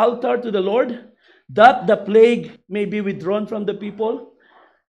build an altar to the Lord, that the plague may be withdrawn from the people."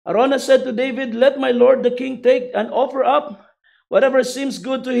 Arona said to David, "Let my Lord the king take and offer up whatever seems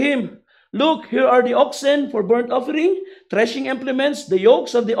good to him. Look, here are the oxen for burnt offering, threshing implements, the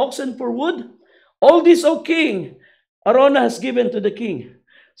yokes of the oxen for wood. All this, O king, Arona has given to the king."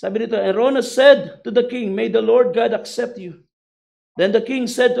 Sabi dito, Arona said to the king, "May the Lord God accept you." Then the king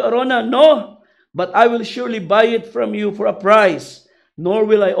said to Arona, "No, but I will surely buy it from you for a price. Nor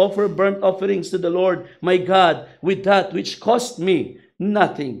will I offer burnt offerings to the Lord my God with that which cost me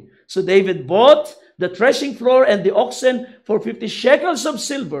nothing." So David bought the threshing floor and the oxen for 50 shekels of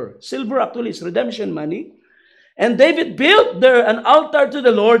silver. Silver actually is redemption money. And David built there an altar to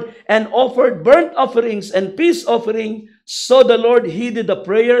the Lord and offered burnt offerings and peace offering. So the Lord heeded the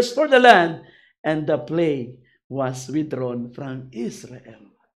prayers for the land, and the plague was withdrawn from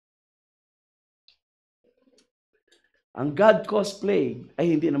Israel. Ang God-caused plague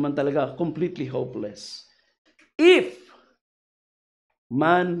ay hindi naman talaga completely hopeless. If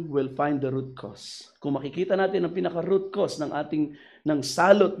man will find the root cause. Kung makikita natin ang pinaka-root cause ng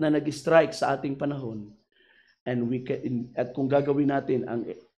salot na nag-strike sa ating panahon, at kung gagawin natin ang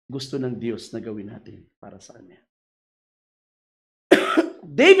gusto ng Diyos na gawin natin para sa Kanya.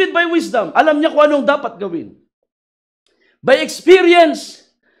 David by wisdom, alam niya kung anong dapat gawin. By experience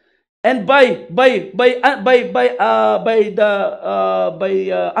and by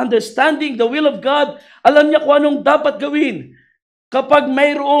understanding the will of God, alam niya kung anong dapat gawin. Kapag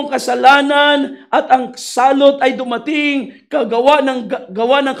mayroong kasalanan at ang salot ay dumating, gawa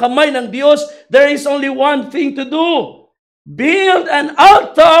ng kamay ng Diyos, there is only one thing to do. Build an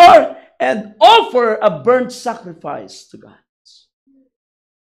altar and offer a burnt sacrifice to God.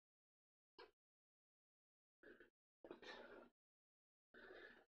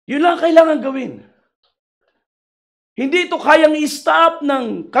 Yun lang kailangan gawin. Hindi ito kayang i-stop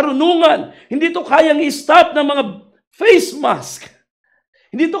ng karunungan. Hindi ito kayang i-stop ng mga face mask.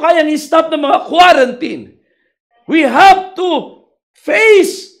 Hindi ito kayang i-stop ng mga quarantine. We have to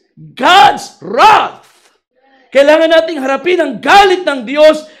face God's wrath. Kailangan nating harapin ang galit ng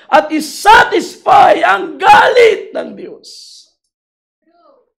Diyos at i-satisfy ang galit ng Diyos.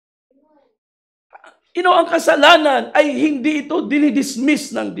 Ang kasalanan ay hindi ito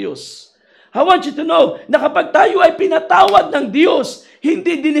dinidismiss ng Diyos. I want you to know na kapag tayo ay pinatawad ng Diyos,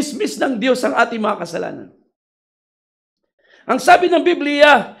 hindi dinismiss ng Diyos ang ating mga kasalanan. Ang sabi ng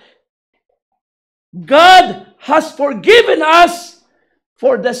Biblia, God has forgiven us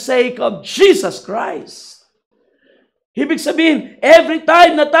for the sake of Jesus Christ. Ibig sabihin, every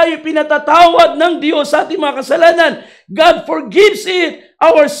time na tayo pinatatawad ng Diyos sa ating mga kasalanan, God forgives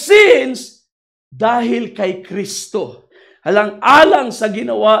our sins dahil kay Kristo. Alang-alang sa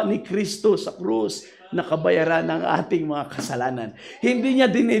ginawa ni Kristo sa krus, nakabayaran ng ating mga kasalanan. Hindi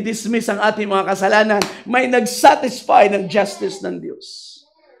niya dinidismiss ang ating mga kasalanan. May nag-satisfy ng justice ng Diyos.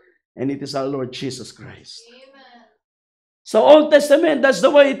 And it is our Lord Jesus Christ. Amen. Sa Old Testament, that's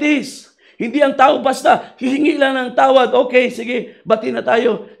the way it is. Hindi ang tao basta hihingi lang ng tawad. Okay, sige, bati na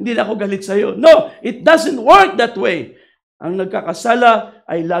tayo. Hindi na ako galit sa iyo. No, it doesn't work that way. Ang nagkakasala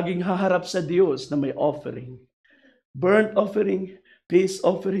ay laging haharap sa Diyos na may offering. Burnt offering, peace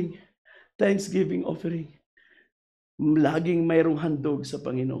offering, Thanksgiving offering. Laging mayroong handog sa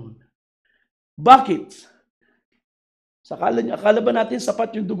Panginoon. Bakit? Akala ba natin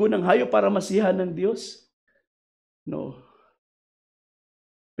sapat yung dugo ng hayop para masiyahan ng Diyos? No.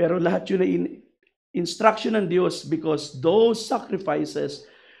 Pero lahat yun ay instruction ng Diyos because those sacrifices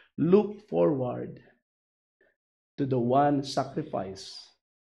look forward to the one sacrifice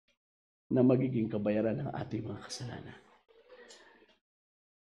na magiging kabayaran ng ating mga kasalanan.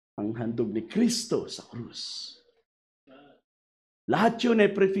 Ang handog ni Kristo sa krus. Lahat yun ay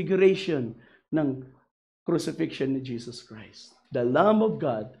prefiguration ng crucifixion ni Jesus Christ. The Lamb of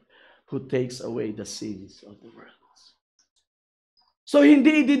God who takes away the sins of the world. So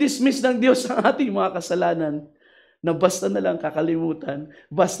hindi i-dismiss ng Diyos ang ating mga kasalanan na basta na lang kakalimutan,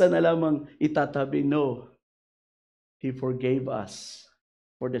 basta na lamang itatabi. No. He forgave us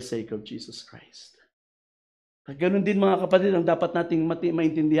for the sake of Jesus Christ. At ganun din mga kapatid ang dapat nating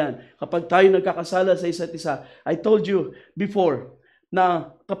maintindihan. Kapag tayo nagkakasala sa isa't isa, I told you before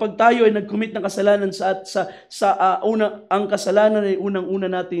na kapag tayo ay nag-commit ng kasalanan ang kasalanan ay unang-una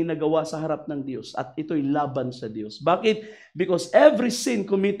nating nagawa sa harap ng Diyos at ito'y laban sa Diyos. Bakit? Because every sin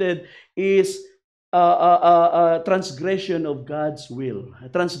committed is transgression of God's will, a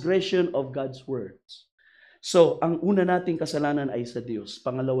transgression of God's words. So, ang una nating kasalanan ay sa Diyos,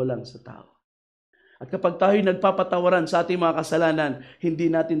 pangalawa lang sa tao. At kapag tayo nagpapatawaran sa ating mga kasalanan, hindi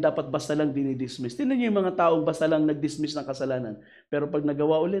natin dapat basta lang dinidismiss. Tingnan niyo yung mga taong basta lang nagdismiss ng kasalanan. Pero pag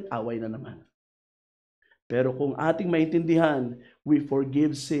nagawa ulit, away na naman. Pero kung ating maintindihan, we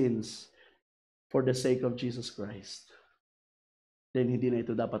forgive sins for the sake of Jesus Christ, then hindi na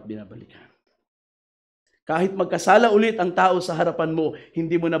ito dapat binabalikan. Kahit magkasala ulit ang tao sa harapan mo,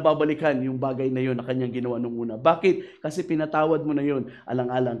 hindi mo na babalikan yung bagay na yun na kanyang ginawa nung una. Bakit? Kasi pinatawad mo na yun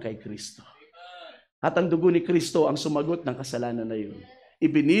alang-alang kay Kristo. At ang dugo ni Kristo ang sumagot ng kasalanan na yun.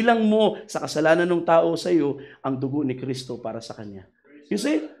 Ibinilang mo sa kasalanan ng tao sa iyo ang dugo ni Kristo para sa kanya. You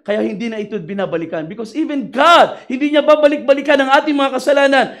see? Kaya hindi na ito binabalikan. Because even God, hindi niya babalik-balikan ang ating mga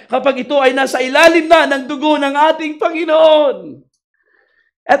kasalanan kapag ito ay nasa ilalim na ng dugo ng ating Panginoon.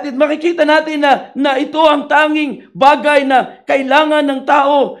 At makikita natin na ito ang tanging bagay na kailangan ng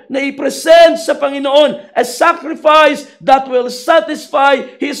tao na i-present sa Panginoon as sacrifice that will satisfy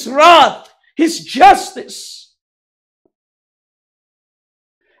His wrath, His justice.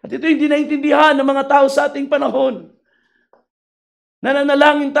 At ito hindi naintindihan ng mga tao sa ating panahon.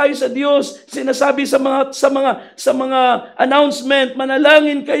 Nananalangin tayo sa Diyos, sinasabi sa mga announcement,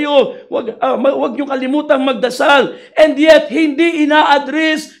 manalangin kayo, wag niyo kalimutang magdasal. And yet hindi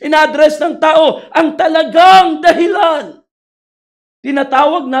ina-address ng tao ang talagang dahilan.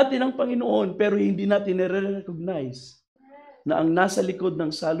 Tinatawag natin ang Panginoon pero hindi natin nire-recognize na ang nasa likod ng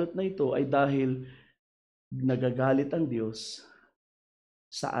salot na ito ay dahil nagagalit ang Diyos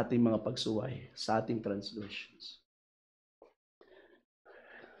sa ating mga pagsuway, sa ating transgressions.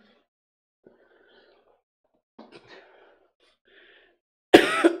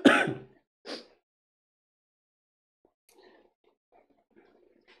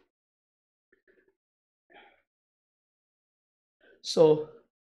 So,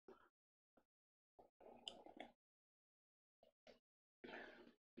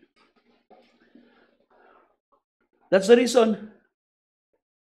 that's the reason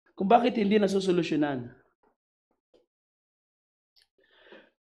kung bakit hindi nasusolusyonan.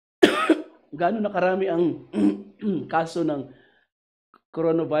 Gaano na karami ang kaso ng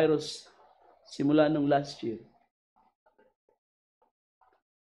coronavirus simula nung last year?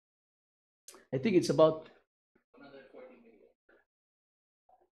 I think it's about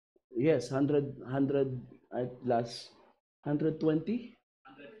 100 at last 120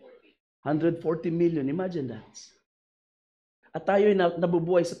 140 million. Imagine that. At tayo ay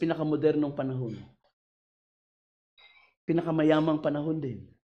nabubuhay sa pinakamodernong panahon. Pinakamayamang panahon din.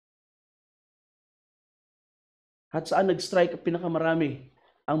 At saan nag-strike pinakamarami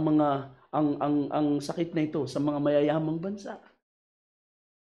ang sakit na ito sa mga mayayamang bansa?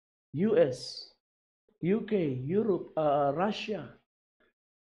 US, UK, Europe, Russia.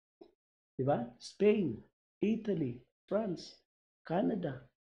 Diba? Spain, Italy, France, Canada,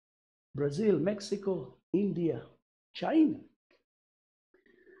 Brazil, Mexico, India, China.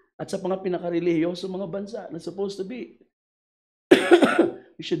 At sa mga pinakarelihiyoso mga bansa na supposed to be,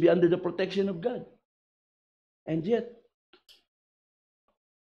 we should be under the protection of God. And yet,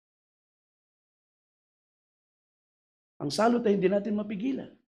 ang salot ay hindi natin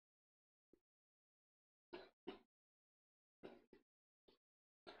mapigilan.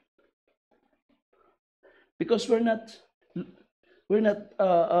 Because we're not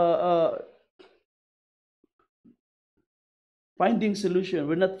finding solution.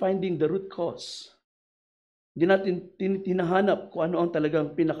 We're not finding the root cause. Hindi natin tinahanap kung ano ang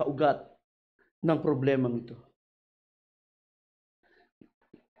talagang pinakaugat ng problemang ito.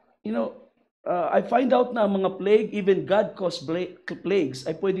 I find out na mga plague, even God-caused plagues,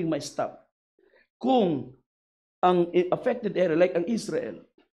 ay pwedeng ma-stop. Kung ang affected area, like ang Israel,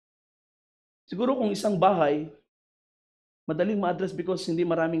 siguro kung isang bahay, madaling ma-address because hindi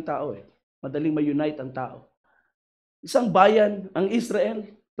maraming tao eh. Madaling ma-unite ang tao. Isang bayan, ang Israel,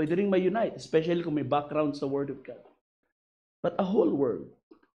 pwede rin ma-unite, especially kung may background sa Word of God. But a whole world,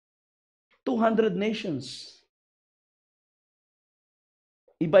 200 nations,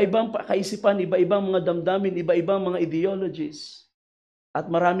 iba-ibang kaisipan, iba-ibang mga damdamin, iba-ibang mga ideologies, at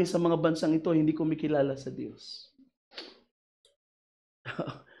marami sa mga bansang ito hindi kumikilala sa Diyos.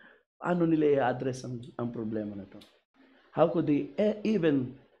 Ano nila i-address ang problema na to? How could they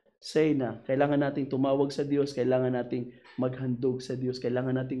even say na kailangan nating tumawag sa Diyos, kailangan nating maghandog sa Diyos,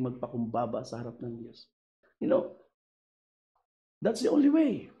 kailangan nating magpakumbaba sa harap ng Diyos? That's the only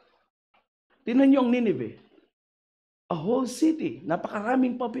way. Tingnan niyo ang Nineveh. A whole city,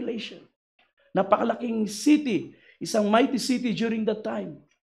 napakaraming population. Napakalaking city, isang mighty city during that time.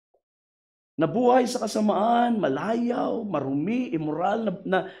 Nabuhay sa kasamaan, malayaw, marumi, immoral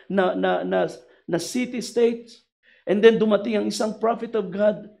na city-state. And then dumating ang isang prophet of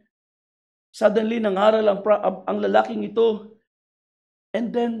God. Suddenly nangaral ang lalaking ito. And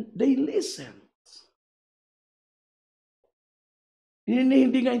then they listened.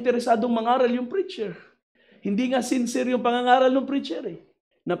 Hindi nga interesadong mangaral yung preacher. Hindi nga sincere yung pangangaral ng preacher eh.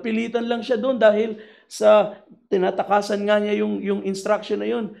 Napilitan lang siya doon dahil sa tinatakasan nga niya yung instruction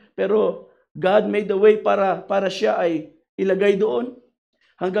na yun. Pero God made the way para siya ay ilagay doon.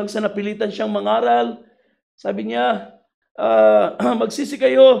 Hanggang sa napilitan siyang mangaral. Sabi niya, magsisi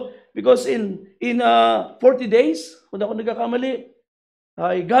kayo because in 40 days, kung ako nagkakamali,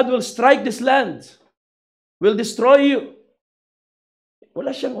 God will strike this land. Will destroy you.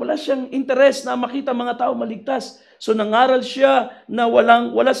 Wala siyang interest na makita mga tao maligtas. So nangaral siya na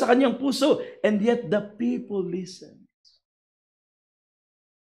wala sa kanyang puso. And yet the people listen.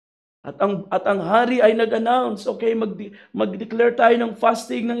 At ang hari ay nag-announce, okay, mag-declare tayo ng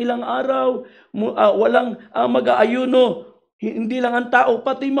fasting ng ilang araw. Walang mag-aayuno. Hindi lang ang tao,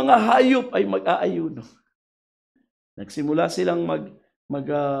 pati mga hayop ay mag-aayuno. Nagsimula silang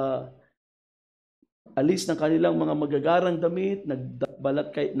alis ng kanilang mga magagarang damit,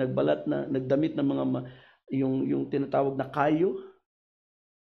 nagdamit ng mga yung tinatawag na kayo.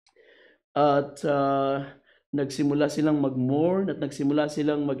 At nagsimula silang mag-mourn at nagsimula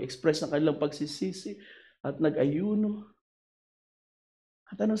silang mag-express ng kanilang pagsisisi at nag-ayuno.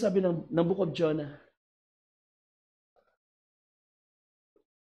 At ano sabi ng Book of Jonah?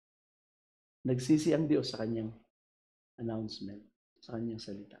 Nagsisi ang Diyos sa kanyang announcement, sa kanyang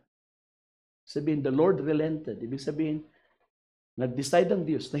salita. Sabihin, the Lord relented. Ibig sabihin, nag-decide ang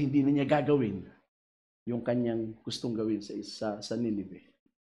Diyos na hindi na niya gagawin yung kanyang gustong gawin sa Nineveh.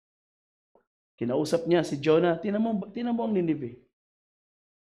 Kinausap niya si Jonah, tinan mo ang Nineveh.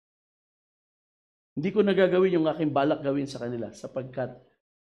 Hindi ko nagagawin yung aking balak gawin sa kanila sapagkat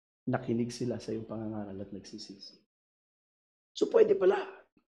nakinig sila sa iyong pangangaral at nagsisisi. So pwede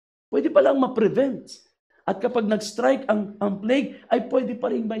palang ma-prevent. At kapag nag-strike ang plague, ay pwede pa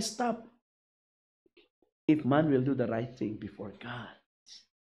rin ma-stop. If man will do the right thing before God,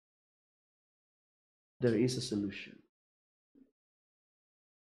 there is a solution.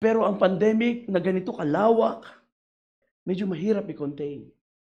 Pero ang pandemic na ganito kalawak, medyo mahirap i-contain.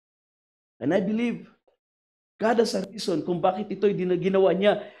 And I believe, God has a reason kung bakit ito'y ginawa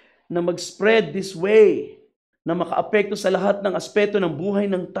niya na mag-spread this way, na maka-apekto sa lahat ng aspeto ng buhay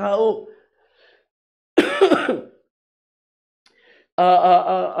ng tao.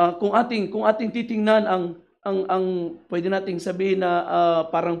 Kung ating titingnan ang pwede nating sabihin na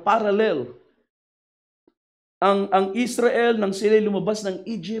parang parallel, ang Israel nang sila lumabas ng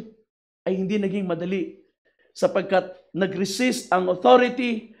Egypt ay hindi naging madali sapagkat nag-resist ang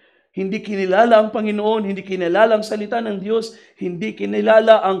authority, hindi kinilala ang Panginoon, hindi kinilala ang salita ng Diyos, hindi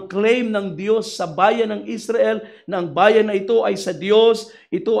kinilala ang claim ng Diyos sa bayan ng Israel na ang bayan na ito ay sa Diyos,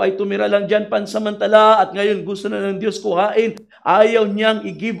 ito ay tumira lang dyan pansamantala at ngayon gusto na ng Diyos kuhain. Ayaw niyang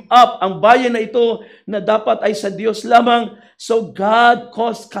i-give up ang bayan na ito na dapat ay sa Diyos lamang. So God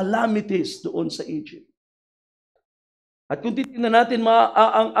caused calamities doon sa Egypt. At kung titingnan natin,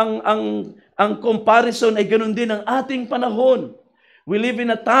 ang comparison ay ganoon din ang ating panahon. We live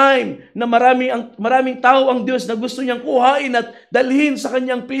in a time na maraming tao ang Diyos na gusto niyang kuhain at dalhin sa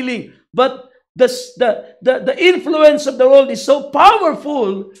kanyang piling. But the influence of the world is so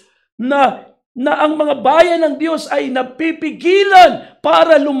powerful na ang mga bayan ng Diyos ay napipigilan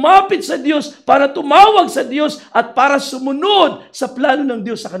para lumapit sa Diyos, para tumawag sa Diyos, at para sumunod sa plano ng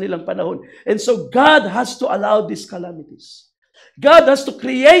Diyos sa kanilang panahon. And so God has to allow these calamities. God has to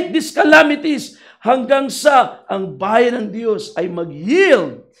create these calamities hanggang sa ang bayan ng Diyos ay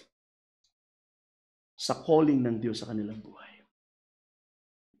mag-yield sa calling ng Diyos sa kanilang buhay.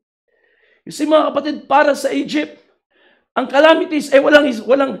 You see, mga kapatid, para sa Egypt, ang calamities ay walang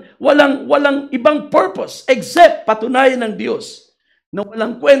ibang purpose except patunayan ng Diyos na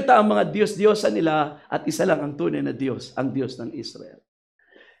walang kwenta ang mga Diyos-Diyosan nila at isa lang ang tunay na Diyos, ang Diyos ng Israel.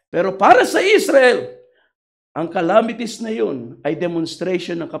 Pero para sa Israel, ang calamities na yun ay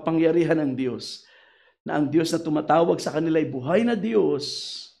demonstration ng kapangyarihan ng Diyos, na ang Diyos na tumatawag sa kanila ay buhay na Diyos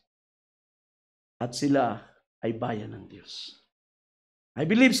at sila ay bayan ng Diyos. I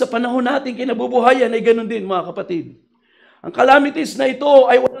believe sa panahon natin kinabubuhayan ay ganun din, mga kapatid. Ang calamities na ito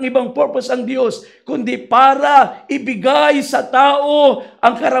ay walang ibang purpose ang Diyos, kundi para ibigay sa tao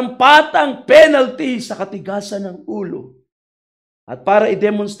ang karampatang penalty sa katigasan ng ulo. At para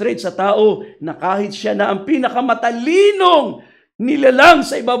i-demonstrate sa tao na kahit siya na ang pinakamatalinong nilalang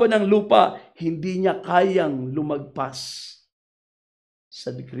sa ibaba ng lupa, hindi niya kayang lumagpas sa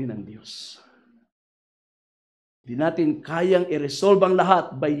decree ng Diyos. Hindi natin kayang i-resolve ang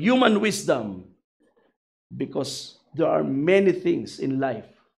lahat by human wisdom because there are many things in life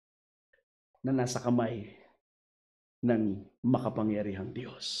na nasa kamay ng makapangyarihang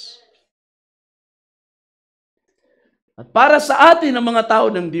Diyos. At para sa atin ang mga tao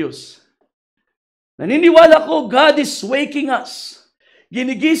ng Diyos, naniniwala ko God is waking us.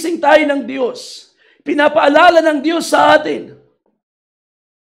 Ginigising tayo ng Diyos. Pinapaalala ng Diyos sa atin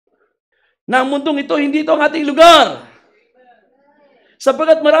na ang mundong ito, hindi ito ang ating lugar.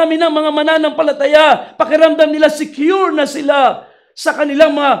 Sapagkat marami ng mga mananampalataya, pakiramdam nila secure na sila sa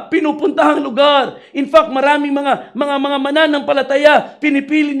kanilang mga pinupuntahang lugar. In fact, maraming mga mananampalataya,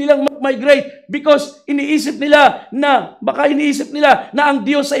 pinipili nilang mag-migrate because baka iniisip nila na ang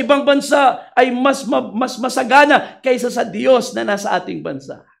Diyos sa ibang bansa ay mas masagana kaysa sa Diyos na nasa ating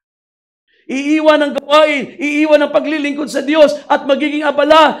bansa. Iiwan ang gawain, iiwan ang paglilingkod sa Diyos at magiging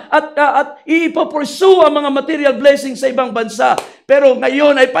abala at ipopursue ang mga material blessings sa ibang bansa. Pero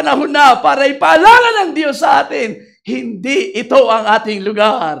ngayon ay panahon na para ipaalala ng Diyos sa atin, hindi ito ang ating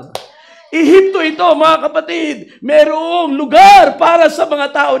lugar. Ehipto ito, mga kapatid. Merong lugar para sa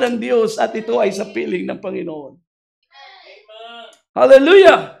mga tao ng Diyos at ito ay sa piling ng Panginoon.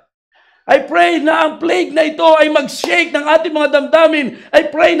 Hallelujah! I pray na ang plague na ito ay mag-shake ng ating mga damdamin. I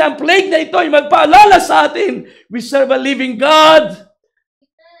pray na ang plague na ito ay magpaalala sa atin. We serve a living God.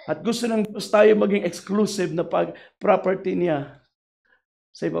 At gusto ng Diyos tayo maging exclusive na property niya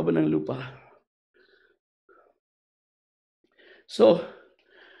sa ibaba ng lupa. So,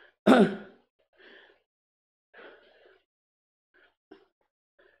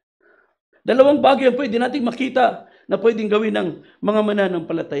 dalawang bagay ang pwede nating makita na pwedeng gawin ng mga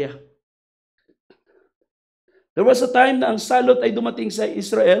mananampalataya. There was a time na ang salot ay dumating sa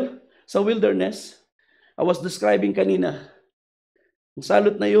Israel, sa wilderness. I was describing kanina. Ang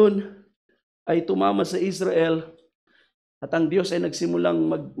salot na yun ay tumama sa Israel at ang Diyos ay nagsimulang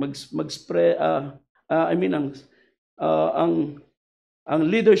mag-spray, ang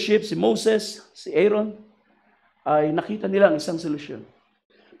leadership, si Moses, si Aaron, ay nakita nila ang isang solusyon.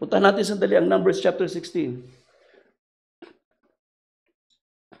 Punta natin sandali ang Numbers chapter 16.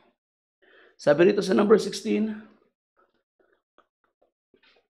 Sabi rito sa number 16,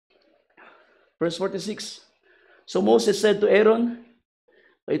 verse 46. So Moses said to Aaron,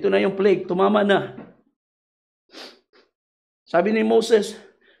 ito na yung plague, tumama na. Sabi ni Moses,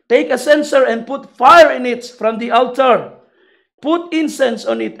 take a censer and put fire in it from the altar. Put incense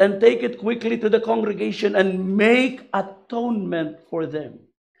on it and take it quickly to the congregation and make atonement for them.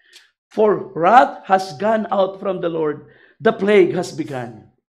 For wrath has gone out from the Lord, the plague has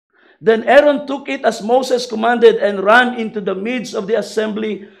begun. Then Aaron took it as Moses commanded and ran into the midst of the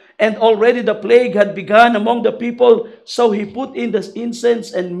assembly, and already the plague had begun among the people. So he put in the incense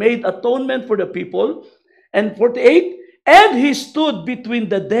and made atonement for the people. And 48, and he stood between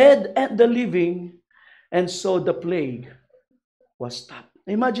the dead and the living, and so the plague was stopped.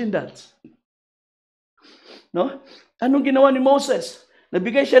 Imagine that. No? Anong ginawa ni Moses?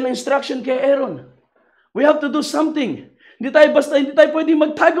 Nabigay siya ng instruction kay Aaron. We have to do something. Hindi tayo pwedeng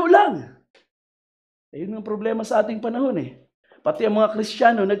magtago lang. Ayun ang problema sa ating panahon eh. Pati ang mga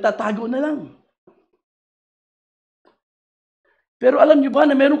Kristiyano nagtatago na lang. Pero alam niyo ba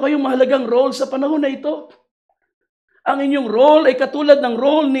na meron kayong mahalagang role sa panahon na ito? Ang inyong role ay katulad ng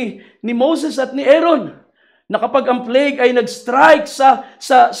role ni Moses at ni Aaron, na kapag ang plague ay nag-strike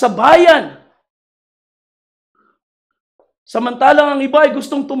sa bayan, samantalang ang iba ay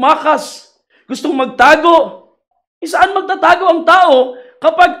gustong tumakas, gustong magtago, saan magtatago ang tao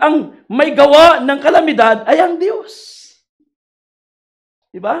kapag ang may gawa ng kalamidad ay ang Diyos?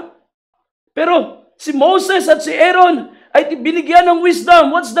 Diba? Pero si Moses at si Aaron ay binigyan ng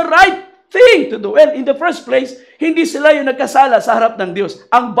wisdom. What's the right thing to do? Well, in the first place, hindi sila yung nagkasala sa harap ng Diyos.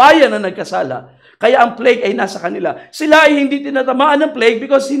 Ang bayan ang nagkasala. Kaya ang plague ay nasa kanila. Sila ay hindi tinatamaan ng plague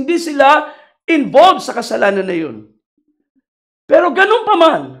because hindi sila involved sa kasalanan na yun. Pero ganun pa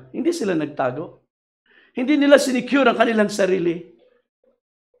man, hindi sila nagtago. Hindi nila sinecure ang kanilang sarili.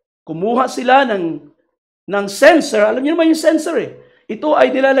 Kumuha sila ng censer. Alam niyo naman yung censer eh. Ito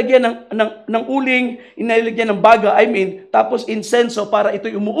ay nilalagyan ng uling, nilalagyan ng baga, tapos insenso para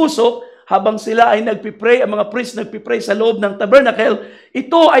ito'y umuusok habang sila ay nagpipray, ang mga priest nagpipray sa loob ng tabernacle.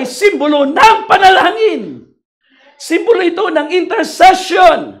 Ito ay simbolo ng panalangin. Simbolo ito ng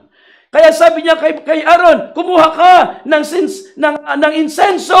intercession. Kaya sabi niya kay Aaron, kumuha ka ng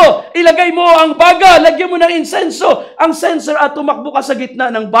insenso, ilagay mo ang baga, lagyan mo ng insenso, ang censer at tumakbo ka sa gitna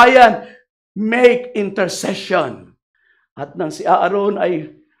ng bayan. Make intercession. At nang si Aaron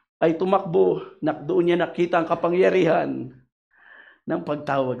ay tumakbo, doon niya nakita ang kapangyarihan ng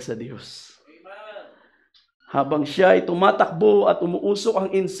pagtawag sa Diyos. Habang siya ay tumatakbo at umuusok ang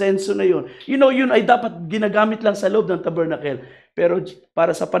insenso na yun. Yun ay dapat ginagamit lang sa loob ng tabernacle. Pero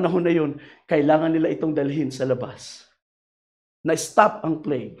para sa panahon na yun, kailangan nila itong dalhin sa labas. Na-stop ang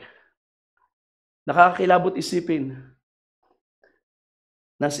plague. Nakakakilabot isipin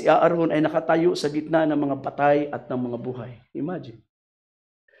na si Aaron ay nakatayo sa gitna ng mga patay at ng mga buhay. Imagine.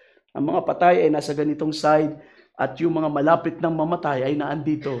 Ang mga patay ay nasa ganitong side at yung mga malapit ng mamatay ay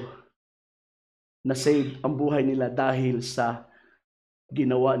naandito. Na-save ang buhay nila dahil sa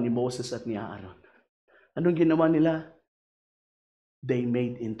ginawa ni Moses at ni Aaron. Anong ginawa nila? They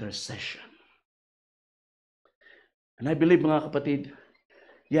made intercession. And I believe, mga kapatid,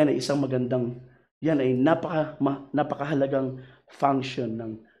 yan ay napakahalagang function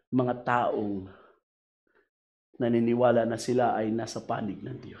ng mga taong naniniwala na sila ay nasa panig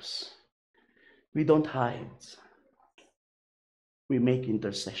ng Diyos. We don't hide. We make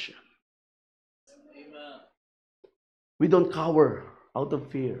intercession. We don't cower out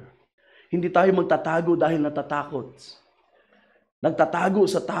of fear. Hindi tayo magtatago dahil natatakot. Nagtatago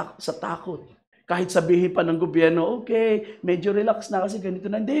sa takot. Kahit sabihin pa ng gobyerno, okay, medyo relax na kasi ganito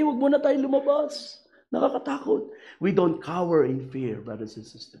na. Hindi, wag muna tayo lumabas. Nakakatakot. We don't cower in fear, brothers and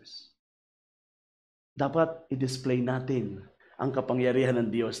sisters. Dapat i-display natin ang kapangyarihan ng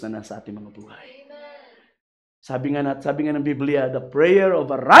Diyos na nasa ating mga buhay. Sabi nga ng Biblia, the prayer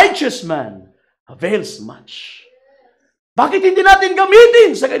of a righteous man avails much. Bakit hindi natin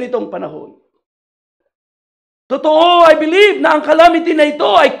gamitin sa ganitong panahon? Totoo, I believe na ang calamity na ito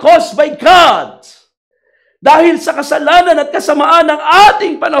ay caused by God. Dahil sa kasalanan at kasamaan ng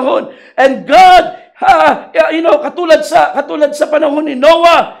ating panahon. And God, katulad sa panahon ni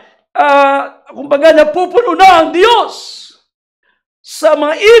Noah, kumbaga napupuno na ang Diyos sa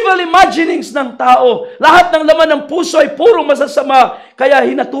mga evil imaginings ng tao. Lahat ng laman ng puso ay puro masasama, kaya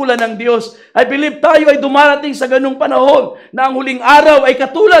hinatulan ng Diyos. I believe tayo ay dumarating sa ganung panahon na ang huling araw ay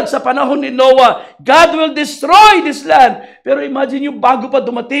katulad sa panahon ni Noah. God will destroy this land. Pero imagine yung bago pa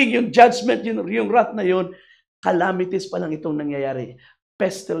dumating yung judgment, yung wrath na yun, calamities pa lang itong nangyayari.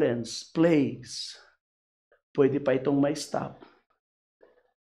 Pestilence, plagues. Pwede pa itong may stop.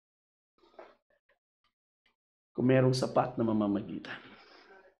 Kung merong sapat na mamamagitan.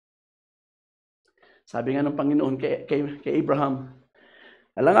 Sabi nga ng Panginoon kay Abraham,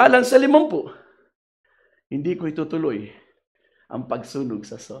 alang-alang sa 50, hindi ko itutuloy ang pagsunog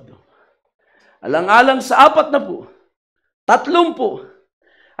sa Sodom. Alang-alang sa 40,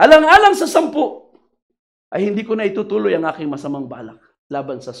 30, alang-alang sa 10, ay hindi ko na itutuloy ang aking masamang balak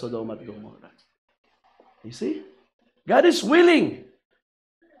laban sa Sodom at Gomorrah. You see? God is willing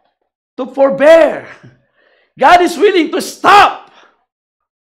to forbear. God is willing to stop,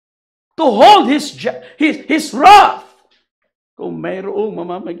 to hold His wrath kung mayroong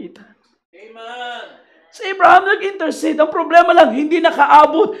mamamagitan. Amen. Si Abraham nag-intercede. Ang problema lang, hindi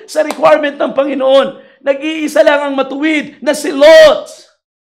nakaabot sa requirement ng Panginoon. Nag-iisa lang ang matuwid na si Lot.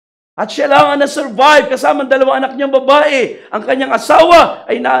 At siya lang ang na-survive kasama ang 2 anak niyang babae. Ang kanyang asawa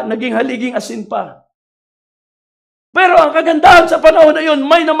ay naging haliging asin pa. Pero ang kagandahan sa panahon na yun,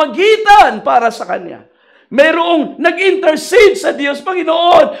 may namagitan para sa kanya. Mayroong nag-intercede sa Diyos,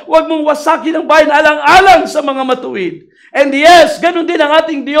 Panginoon, huwag mong wasakin ang bayan alang-alang sa mga matuwid. And yes, ganun din ang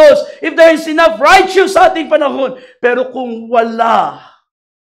ating Diyos. If there is enough righteous sa ating panahon. Pero kung wala,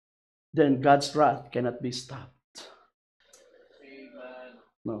 then God's wrath cannot be stopped.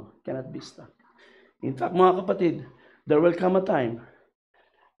 No, cannot be stopped. In fact, mga kapatid, there will come a time,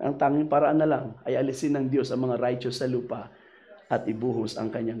 ang tanging paraan na lang ay alisin ng Diyos ang mga righteous sa lupa at ibuhos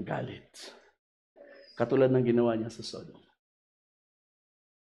ang kanyang galit. Katulad ng ginawa niya sa Sodom.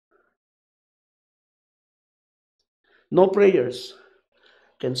 No prayers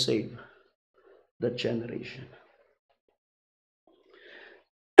can save that generation.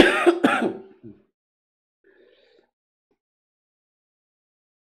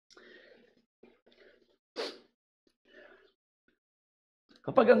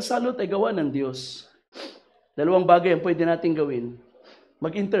 Kapag ang salot ay gawa ng Diyos, dalawang bagay ang pwede nating gawin.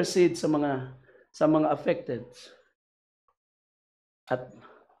 Mag-intercede sa mga affected at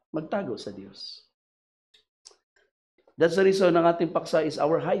magtago sa Diyos. That's the reason ng ating paksa is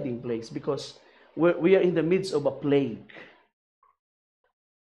our hiding place, because we are in the midst of a plague.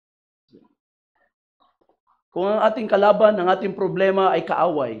 Kung ang ating kalaban, ang ating problema ay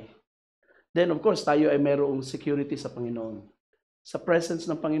kaaway, then of course tayo ay mayroong security sa Panginoon. Sa presence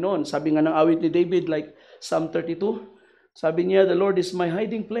ng Panginoon. Sabi nga ng awit ni David, like Psalm 32, sabi niya, the Lord is my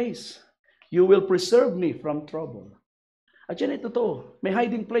hiding place. You will preserve me from trouble. At yan ay totoo. May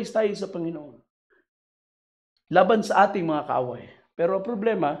hiding place tayo sa Panginoon. Laban sa ating mga kaaway. Pero ang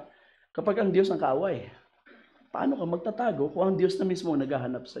problema, kapag ang Diyos ang kaaway, paano ka magtatago kung ang Diyos na mismo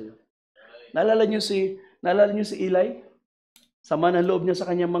naghahanap sa iyo? Naalala niyo si Eli? Sama ng loob niya sa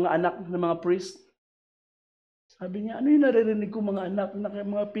kanyang mga anak na mga priest. Sabi niya, ano yung naririnig ko mga anak na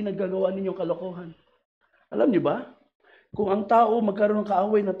mga pinaggagawa ninyong kalokohan? Alam niyo ba? Kung ang tao magkaroon ng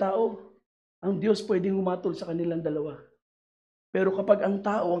kaaway na tao, ang Diyos pwedeng humatol sa kanilang dalawa. Pero kapag ang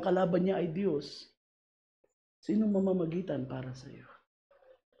tao, ang kalaban niya ay Diyos, sino mamamagitan para sa iyo?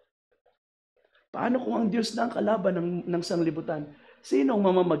 Paano kung ang Diyos na ang kalaban ng sanglibutan? Sino ang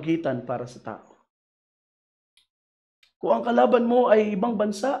mamamagitan para sa tao? Kung ang kalaban mo ay ibang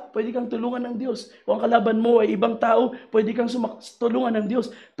bansa, pwede kang tulungan ng Diyos. Kung ang kalaban mo ay ibang tao, pwede kang tulungan ng Diyos.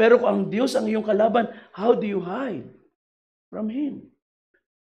 Pero kung ang Diyos ang iyong kalaban, how do you hide from Him?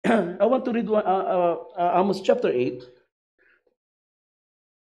 I want to read Amos chapter 8.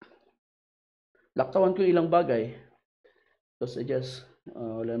 Laktawan ko ilang bagay. Because I just,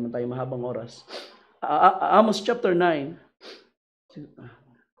 wala naman tayo mahabang oras. Amos chapter 9.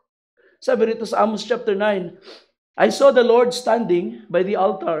 Sabi rito sa Amos chapter 9, I saw the Lord standing by the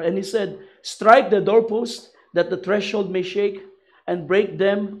altar, and He said, strike the doorpost, that the threshold may shake, and break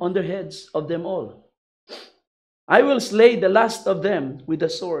them on the heads of them all. I will slay the last of them with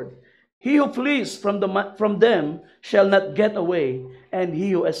the sword. He who flees from them shall not get away, and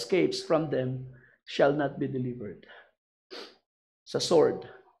he who escapes from them shall not be delivered. Sa sword.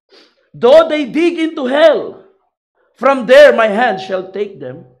 Though they dig into hell, from there my hand shall take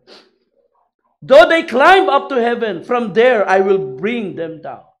them. Though they climb up to heaven, from there I will bring them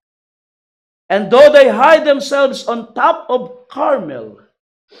down. And though they hide themselves on top of Carmel,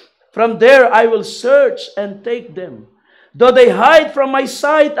 from there I will search and take them. Though they hide from my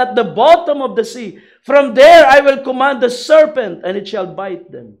sight at the bottom of the sea, from there I will command the serpent, and it shall bite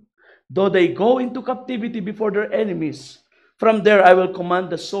them. Though they go into captivity before their enemies, from there I will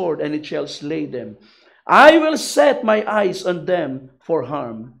command the sword, and it shall slay them. I will set my eyes on them for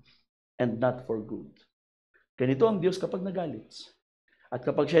harm, and not for good. Ganito ang Diyos kapag nagalit. At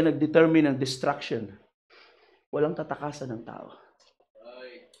kapag siya nag-determine ng destruction, walang tatakasan ng tao.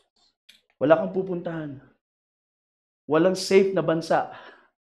 Wala kang pupuntahan. Walang safe na bansa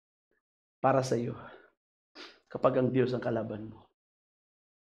para sa iyo kapag ang Diyos ang kalaban mo.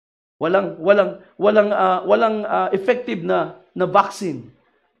 Walang effective na vaccine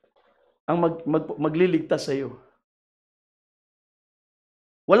ang magliligtas sa iyo.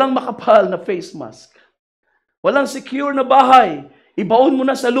 Walang makapal na face mask. Walang secure na bahay. Ibaon mo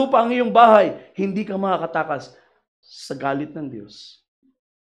na sa lupa ang iyong bahay. Hindi ka makakatakas sa galit ng Diyos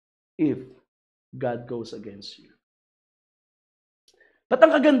if God goes against you. At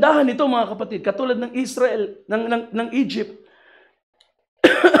ang kagandahan nito mga kapatid, katulad ng Israel, ng Egypt,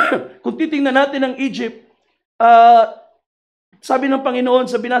 kung titingnan natin ang Egypt, sabi ng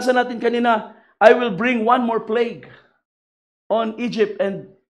Panginoon, sa binasa natin kanina, I will bring one more plague on Egypt and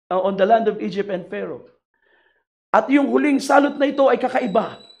on the land of Egypt and Pharaoh. At yung huling salot na ito ay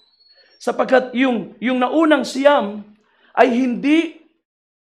kakaiba. Sapagkat yung naunang siyam ay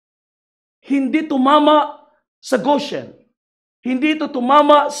hindi tumama sa Goshen. Hindi ito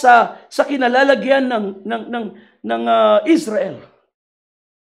tumama sa kinalalagyan ng Israel.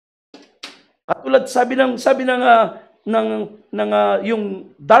 Katulad sabi ng yung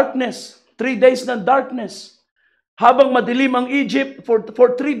darkness, 3 days ng darkness. Habang madilim ang Egypt for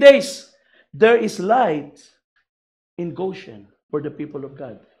 3 days, there is light in Goshen where the people of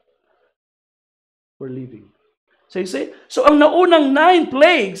God were living. So you see? So ang naunang 9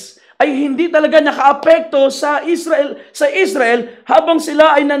 plagues ay hindi talaga nakaapekto sa Israel habang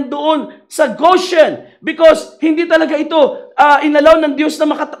sila ay nandoon sa Goshen, because hindi talaga ito inalaw ng Diyos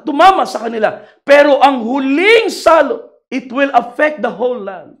na tumama sa kanila. Pero ang huling salo, it will affect the whole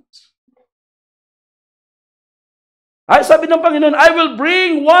land. Ay, sabi ng Panginoon, I will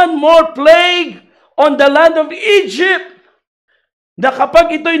bring one more plague on the land of Egypt. Na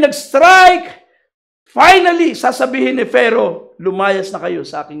kapag ito'y nag-strike, finally, sasabihin ni Pharaoh, lumayas na kayo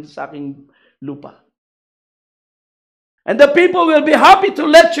sa aking lupa. And the people will be happy to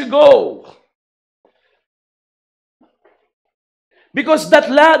let you go. Because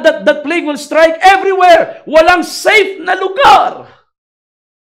that plague will strike everywhere. Walang safe na lugar.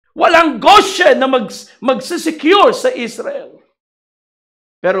 Walang Goshen na magsisecure sa Israel.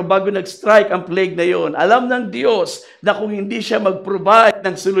 Pero bago nag-strike ang plague na yon, alam ng Diyos na kung hindi siya mag-provide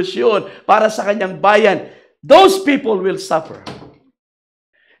ng solusyon para sa kanyang bayan, those people will suffer.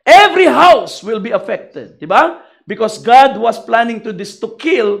 Every house will be affected. Diba? Because God was planning to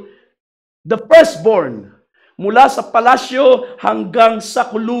kill the firstborn mula sa palasyo hanggang sa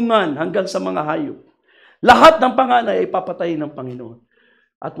kulungan, hanggang sa mga hayop. Lahat ng panganay ay papatayin ng Panginoon.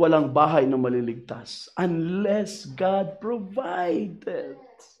 At walang bahay na maliligtas unless God provided.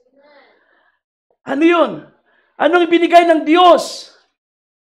 Ano yun? Anong ibinigay ng Diyos?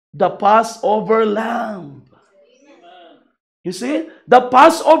 The Passover Lamb. You see? The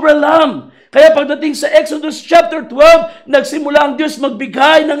Passover Lamb. Kaya pagdating sa Exodus chapter 12, nagsimula ang Diyos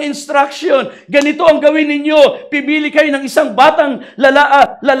magbigay ng instruction. Ganito ang gawin ninyo. Pipili kayo ng isang batang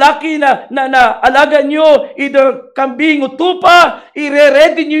lalaki na alaga nyo, either kambing o tupa,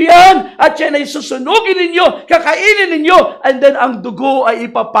 ire-ready nyo yan, at yan ay susunugin ninyo, kakainin ninyo, and then ang dugo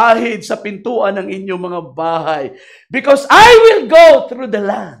ay ipapahid sa pintuan ng inyong mga bahay. Because I will go through the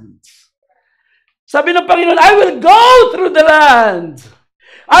land. Sabi ng Panginoon, I will go through the land.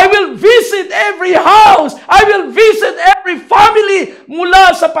 I will visit every house. I will visit every family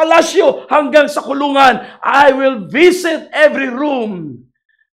mula sa palasyo hanggang sa kulungan. I will visit every room.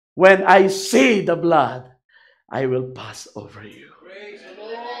 When I see the blood, I will pass over you. Praise the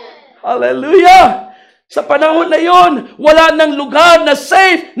Lord. Hallelujah! Sa panahon na yon, wala nang lugar na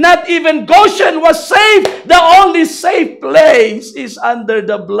safe. Not even Goshen was safe. The only safe place is under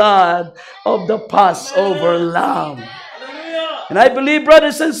the blood of the Passover Lamb. And I believe,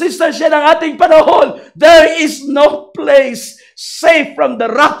 brothers and sisters, yan ang ating panahon. There is no place safe from the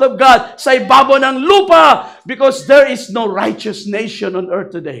wrath of God sa ibabaw ng lupa because there is no righteous nation on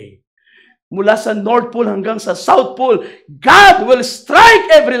earth today. Mula sa North Pole hanggang sa South Pole, God will strike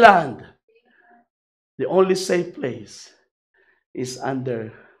every land. The only safe place is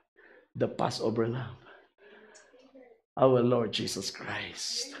under the Passover Lamb, our Lord Jesus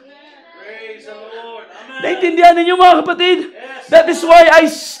Christ. Praise the Lord. Amen. Naintindihan ninyo mga kapatid? Yes. That is why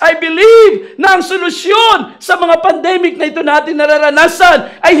I believe na ang solusyon sa mga pandemic na ito natin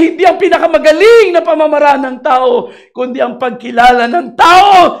nararanasan ay hindi ang pinakamagaling na pamamaraan ng tao, kundi ang pagkilala ng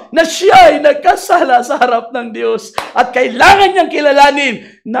tao na siya ay nagkasala sa harap ng Diyos at kailangan niyang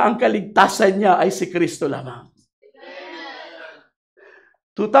kilalanin na ang kaligtasan niya ay si Kristo lamang.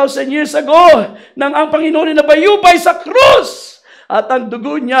 2,000 years ago, nang ang Panginoon ay nabayubay sa krus, at ang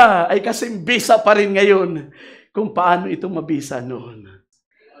dugo niya ay kasimbisa pa rin ngayon kung paano ito mabisa noon.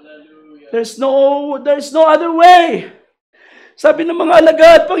 There's no other way. Sabi ng mga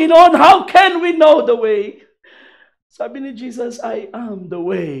alagad, Panginoon, how can we know the way? Sabi ni Jesus, I am the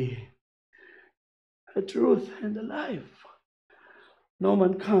way, the truth, and the life. No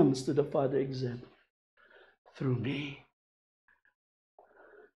man comes to the Father except through me.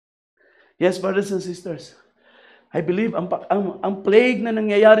 Yes, brothers and sisters, I believe ang plague na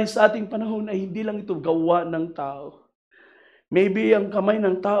nangyayari sa ating panahon ay hindi lang ito gawa ng tao. Maybe ang kamay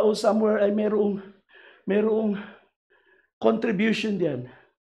ng tao somewhere ay merong contribution diyan.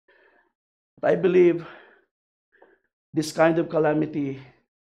 But I believe this kind of calamity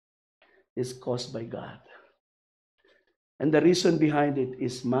is caused by God. And the reason behind it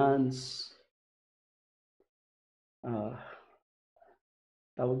is man's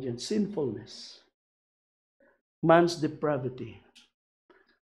sinfulness. Man's depravity,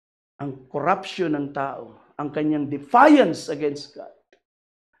 ang corruption ng tao, ang kanyang defiance against God,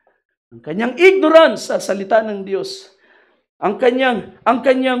 ang kanyang ignorance sa salita ng Diyos, ang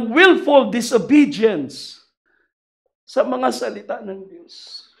kanyang willful disobedience sa mga salita ng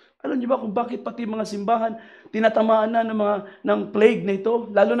Diyos. Alam niyo ba kung bakit pati mga simbahan tinatamaan na ng plague na ito,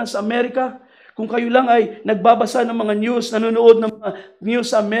 lalo na sa Amerika? Kung kayo lang ay nagbabasa ng mga news, nanonood ng mga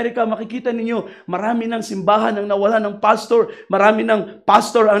news sa Amerika, makikita ninyo, marami ng simbahan ang nawala ng pastor, marami ng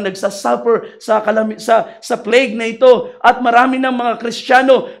pastor ang nagsasuffer sa plague na ito, at marami ng mga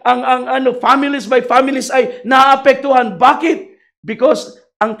Kristiyano, families by families ay naapektuhan. Bakit? Because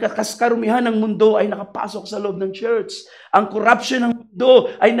Ang karumihan ng mundo ay nakapasok sa loob ng church. Ang corruption ng mundo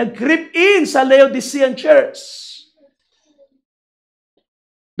ay nag-creep in sa Laodicean church.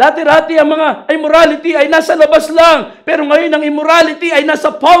 Dati-rati ang mga immorality ay nasa labas lang. Pero ngayon ang immorality ay nasa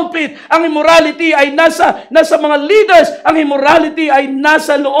pulpit. Ang immorality ay nasa mga leaders. Ang immorality ay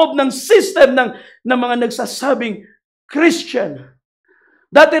nasa loob ng system ng mga nagsasabing Christian.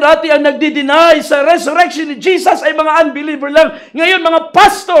 Dati-rati ang nagdi-deny sa resurrection ni Jesus ay mga unbeliever lang. Ngayon, mga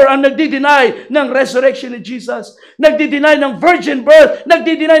pastor ang nagdi-deny ng resurrection ni Jesus. Nagdi-deny ng virgin birth.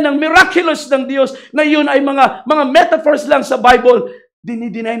 Nagdi-deny ng miraculous ng Diyos. Ngayon ay mga metaphors lang sa Bible.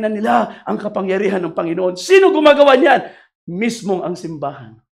 Dinideny na nila ang kapangyarihan ng Panginoon. Sino gumagawa niyan? Mismong ang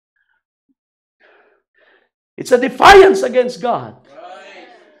simbahan. It's a defiance against God.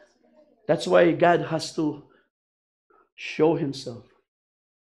 That's why God has to show Himself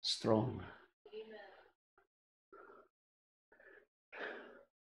strong.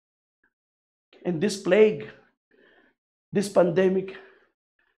 And this plague, this pandemic,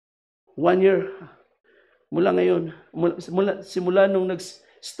 1 year, simula nung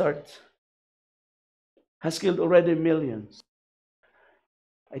nag-start, has killed already millions.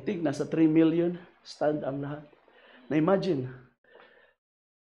 I think nasa 3 million stand ang lahat. Na imagine,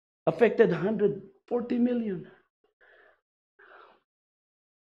 affected 140 million.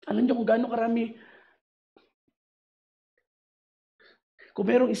 Alam niyo kung gaano karami? Kung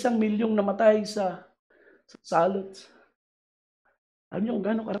merong 1 milyong namatay sa salot, alam niyo kung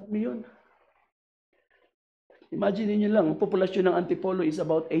gaano karami yun? Imagine niyo lang, ang populasyon ng Antipolo is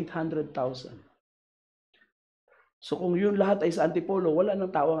about 800,000. So kung yun lahat ay sa Antipolo, wala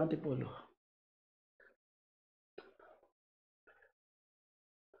nang tao ang Antipolo.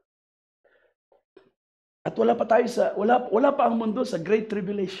 At wala pa ang mundo sa Great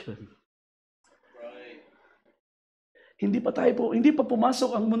Tribulation. Right. Hindi pa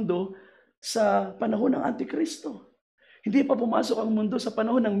pumasok ang mundo sa panahon ng Antikristo. Hindi pa pumasok ang mundo sa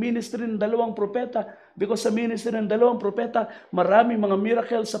panahon ng ministry ng 2 propeta. Because sa ministry ng 2 propeta, maraming mga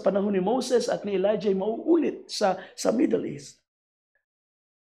miracles sa panahon ni Moses at ni Elijah ay mauulit sa Middle East.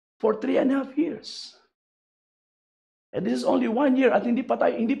 For 3.5 years. And this is only 1 year at hindi pa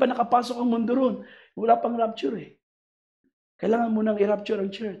nakapasok ang mundo ron. Wala pang rapture eh. Kailangan mo nang i-rapture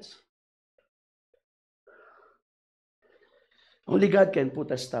ang church. Only God can put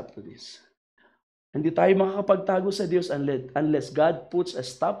a stop to this. Hindi tayo makakapagtago sa Diyos unless God puts a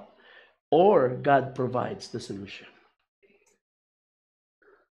stop or God provides the solution.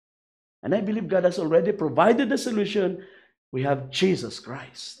 And I believe God has already provided the solution. We have Jesus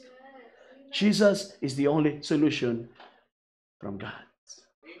Christ. Jesus is the only solution from God.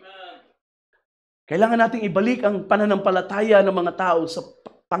 Kailangan nating ibalik ang pananampalataya ng mga tao sa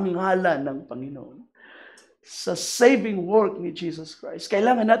pangalan ng Panginoon. Sa saving work ni Jesus Christ.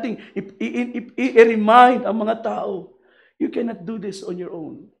 Kailangan nating i-remind ang mga tao, you cannot do this on your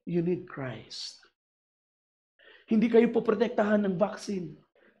own. You need Christ. Hindi kayo poprotektahan ng vaccine.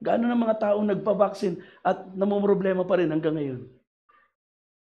 Gaano ng mga tao nagpa-vaccine at namumroblema pa rin hanggang ngayon.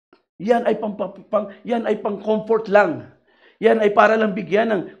 Yan ay pang-comfort lang. Yan ay para lang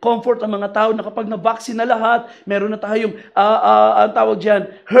bigyan ng comfort ang mga tao na kapag na-vaccine na lahat, meron na tayong, ang tawag dyan,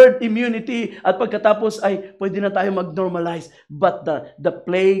 herd immunity, at pagkatapos ay pwede na tayo mag-normalize. But the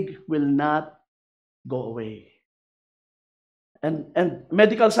plague will not go away. And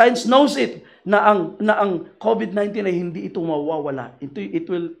medical science knows it, na ang COVID-19 ay hindi ito mawawala.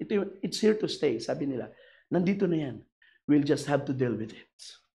 It's here to stay, sabi nila. Nandito na yan. We'll just have to deal with it.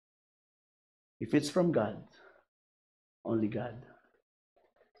 If it's from God, only God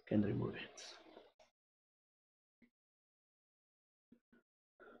can remove it.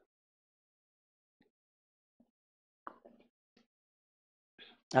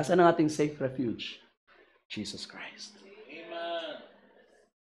 Nasaan ang ating safe refuge? Jesus Christ.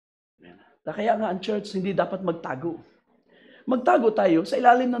 Amen. Kaya nga ang church hindi dapat magtago. Magtago tayo sa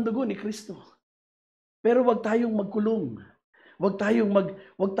ilalim ng dugo ni Kristo. Pero wag tayong magkulong.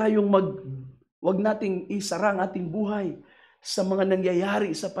 Wag nating isara ang ating buhay sa mga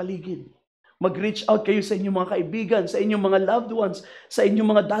nangyayari sa paligid. Mag-reach out kayo sa inyong mga kaibigan, sa inyong mga loved ones, sa inyong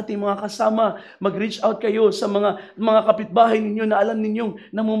mga dating mga kasama. Mag-reach out kayo sa mga kapitbahay ninyo na alam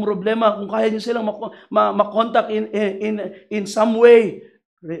ninyong namumroblema. Kung kaya niyo silang makontak in some way,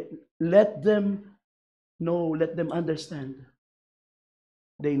 let them know, let them understand.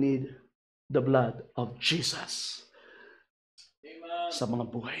 They need the blood of Jesus. Amen. Sa mga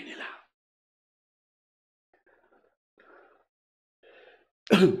buhay nila.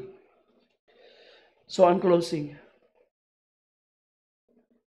 So I'm closing.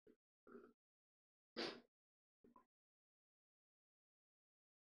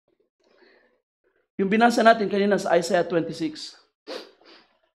 Yung binasa natin kanina sa Isaiah 26,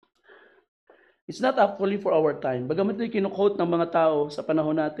 it's not actually for our time. Bagamat ito kinukote ng mga tao sa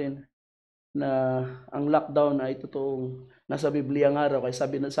panahon natin na ang lockdown ay totoong nasa Biblia nga raw. Kaya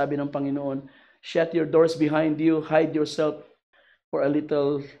sabi ng Panginoon, shut your doors behind you, hide yourself for a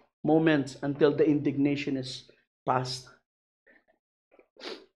little moment until the indignation is past.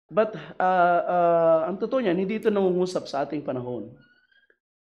 But ang totoo niyan, hindi ito nangungusap sa ating panahon.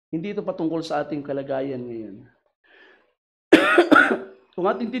 Hindi ito patungkol sa ating kalagayan ngayon. Kung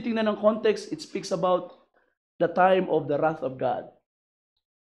ating titingnan ng context, it speaks about the time of the wrath of God.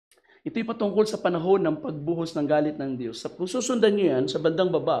 Ito'y patungkol sa panahon ng pagbuhos ng galit ng Diyos. Kung susundan niyo yan, sa bandang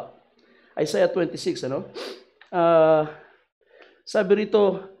baba, Isaiah 26, sabi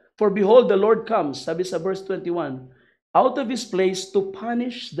rito, for behold, the Lord comes, sabi sa verse 21, out of His place to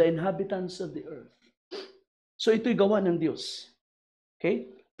punish the inhabitants of the earth. So ito'y gawa ng Diyos.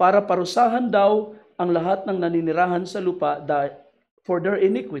 Okay? Para parusahan daw ang lahat ng naninirahan sa lupa for their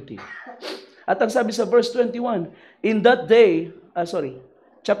iniquity. At ang sabi sa verse 21, in that day,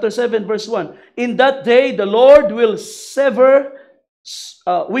 chapter 7 verse 1, in that day the Lord will sever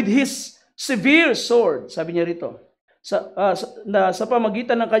with His severe sword, sabi niya rito, sa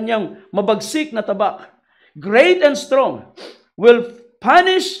pamagitan ng kanyang mabagsik na tabak, great and strong, will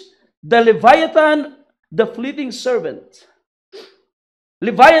punish the Leviathan, the fleeting serpent,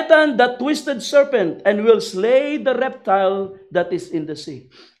 Leviathan, that twisted serpent, and will slay the reptile that is in the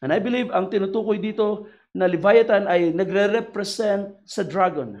sea. And I believe ang tinutukoy dito na Leviathan ay nagre-represent sa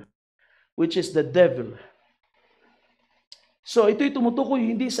dragon, which is the devil. So ito'y tumutukoy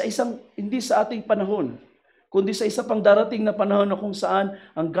hindi sa ating panahon, kundi sa isa pang darating na panahon na kung saan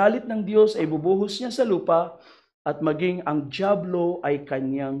ang galit ng Diyos ay bubuhos niya sa lupa at maging ang dyablo ay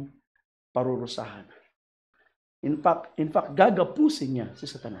kanyang parurusahan. In fact, gagapusin niya si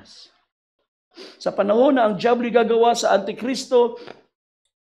Satanas. Sa panahon na ang dyablo gagawa sa Antikristo,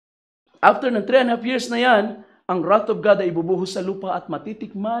 after ng 3.5 years na yan, ang wrath of God ay ibubuhos sa lupa at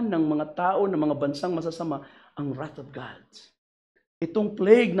matitikman ng mga tao, ng mga bansang masasama, ang wrath of God. Itong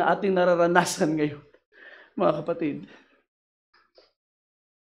plague na ating nararanasan ngayon, mga kapatid,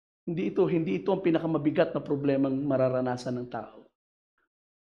 hindi ito ang pinakamabigat na problemang mararanasan ng tao.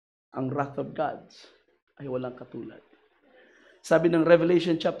 Ang wrath of God ay walang katulad. Sabi ng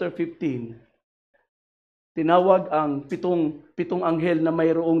Revelation chapter 15, tinawag ang pitong anghel na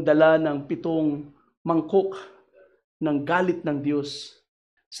mayroong dala ng 7 mangkok ng galit ng Diyos.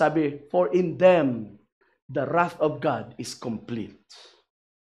 Sabi, for in them the wrath of God is complete.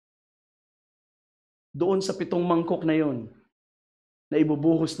 Doon sa 7 mangkok na yon, na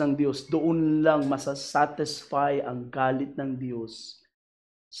ibubuhos ng Diyos, doon lang masasatisfy ang galit ng Diyos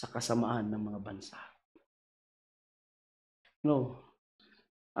sa kasamaan ng mga bansa. No,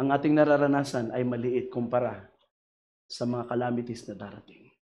 ang ating nararanasan ay maliit kumpara sa mga calamities na darating.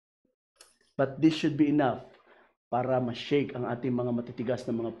 But this should be enough para ma-shake ang ating mga matitigas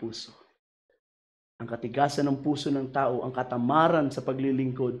na mga puso. Ang katigasan ng puso ng tao, ang katamaran sa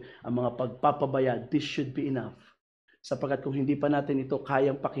paglilingkod, ang mga pagpapabaya, this should be enough. Sapagkat kung hindi pa natin ito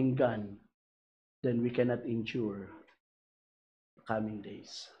kayang pakinggan, then we cannot endure the coming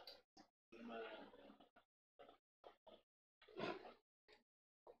days.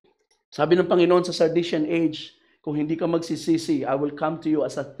 Sabi ng Panginoon sa Sardisian age, kung hindi ka magsisisi, I will come to you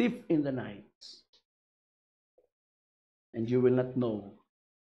as a thief in the night. And you will not know.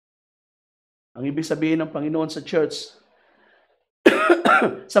 Ang ibig sabihin ng Panginoon sa church,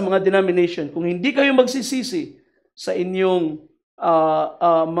 sa mga denomination, kung hindi kayo magsisisi sa inyong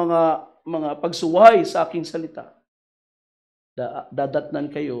mga pagsuway sa aking salita, dadatnan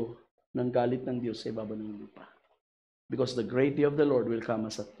kayo ng galit ng Diyos sa ibabaw ng lupa. Because the great day of the Lord will come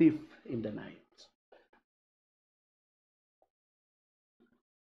as a thief in the night.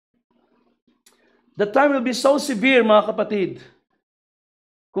 The time will be so severe, mga kapatid.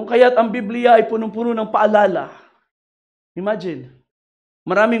 Kung kaya't ang Biblia ay punong-puno ng paalala. Imagine,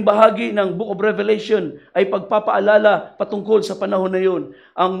 maraming bahagi ng Book of Revelation ay pagpapaalala patungkol sa panahon na yun.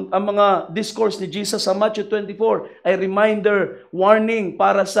 Ang mga discourse ni Jesus sa Matthew 24 ay reminder, warning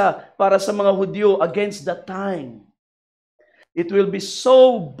para sa mga Hudyo against that time. It will be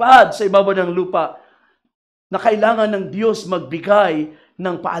so bad sa ibabaw ng lupa na kailangan ng Diyos magbigay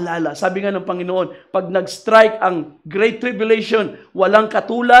ng paalala. Sabi nga ng Panginoon, pag nag-strike ang Great Tribulation, walang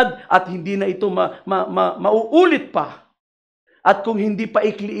katulad at hindi na ito mauulit pa. At kung hindi pa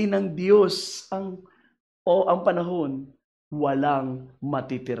ikliin ng Diyos ang panahon, walang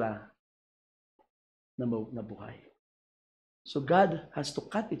matitira na buhay. So God has to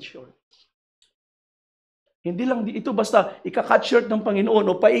cut it short. Hindi lang ito basta ika-cut short ng Panginoon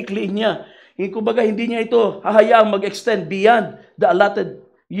o paikliin niya. Kumbaga, hindi niya ito hahayaang mag-extend beyond the allotted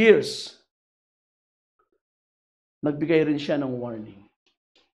years. Nagbigay rin siya ng warning.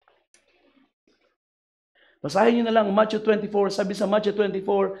 Basahin niyo na lang Matthew 24. Sabi sa Matthew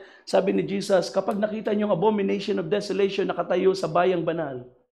 24, sabi ni Jesus, kapag nakita niyo ang abomination of desolation nakatayo sa bayang banal,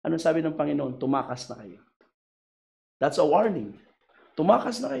 anong sabi ng Panginoon? Tumakas na kayo. That's a warning.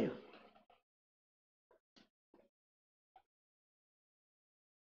 Tumakas na kayo.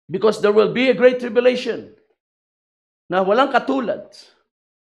 Because there will be a great tribulation na walang katulad.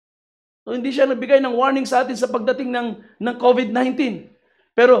 So, hindi siya nagbigay ng warning sa atin sa pagdating ng COVID-19.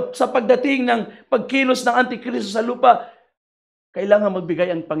 Pero sa pagdating ng pagkilos ng Antikristo sa lupa, kailangan magbigay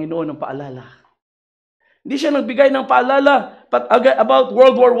ang Panginoon ng paalala. Hindi siya nagbigay ng paalala about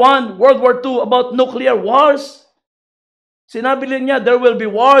World War I, World War II, about nuclear wars. Sinabi niya, there will be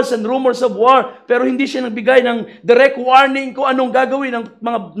wars and rumors of war, pero hindi siya nagbigay ng direct warning kung anong gagawin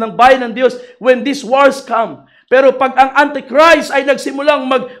ng bayan ng Diyos when these wars come. Pero pag ang Antichrist ay nagsimulang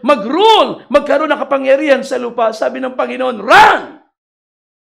mag-rule, magkaroon ng kapangyarihan sa lupa, sabi ng Panginoon, run!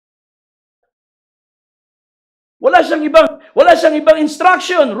 Wala siyang ibang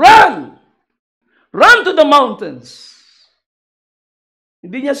instruction. Run! Run to the mountains.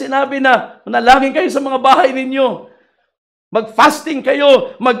 Hindi niya sinabi na manalangin kayo sa mga bahay ninyo. Mag-fasting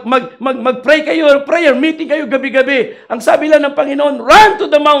kayo, mag-pray kayo, prayer meeting kayo gabi-gabi. Ang sabi lang ng Panginoon, run to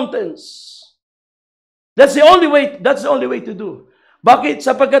the mountains. That's the only way to do. Bakit?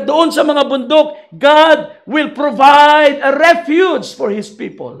 Sapagkat doon sa mga bundok, God will provide a refuge for His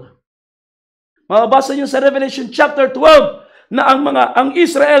people. Mababasa niyo sa Revelation chapter 12 na ang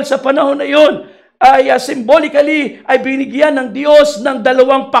Israel sa panahon na iyon ay symbolically ay binigyan ng Diyos ng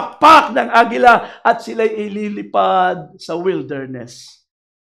 2 pakpak ng agila at sila'y ililipad sa wilderness.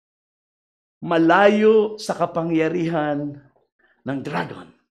 Malayo sa kapangyarihan ng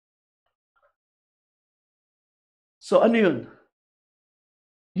dragon. So ano yun?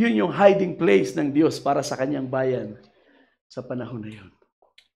 Yun yung hiding place ng Diyos para sa kanyang bayan sa panahon na yun.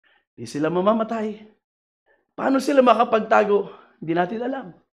 Hindi sila mamamatay. Paano sila makapagtago? Hindi natin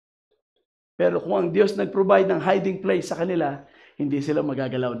alam. Pero kung ang Diyos nag-provide ng hiding place sa kanila, hindi sila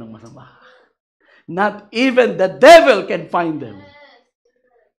magagalaw ng masama. Not even the devil can find them.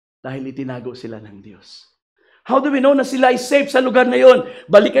 Dahil itinago sila ng Diyos. How do we know na sila ay safe sa lugar na yon?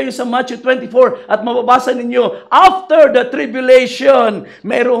 Balik kayo sa Matthew 24 at mababasa ninyo, after the tribulation,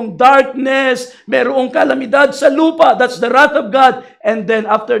 mayroong darkness, mayroong kalamidad sa lupa. That's the wrath of God. And then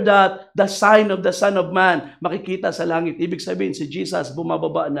after that, the sign of the Son of Man, makikita sa langit. Ibig sabihin, si Jesus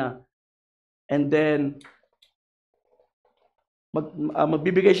bumababa na. And then,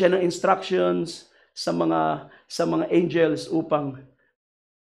 magbibigay siya ng instructions sa mga angels upang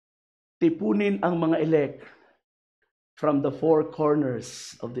tipunin ang mga elect from the four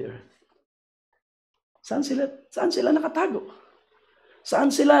corners of the earth. Saan sila nakatago? Saan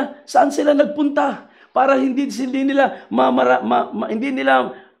sila nagpunta para hindi nila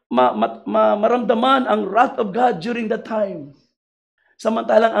maramdaman ang wrath of God during that time.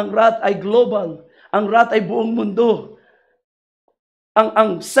 Samantalang ang wrath ay global, ang wrath ay buong mundo.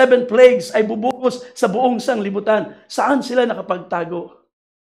 Ang 7 plagues ay bubukos sa buong sanglibutan. Saan sila nakapagtago?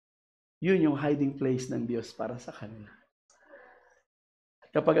 Yun yung hiding place ng Diyos para sa kanila.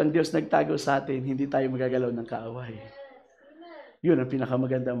 Kapag ang Diyos nagtago sa atin, hindi tayo magagalaw ng kaaway. Yun ang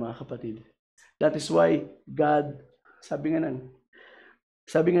pinakamaganda, mga kapatid. That is why God, sabi nga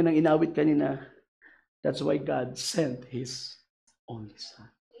ng inawit kanina, that's why God sent His only Son.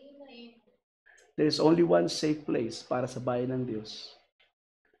 There is only one safe place para sa bayan ng Diyos.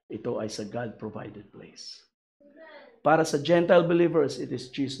 Ito ay sa God-provided place. Para sa Gentile believers, it is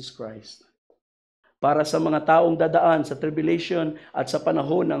Jesus Christ. Para sa mga taong dadaan sa tribulation at sa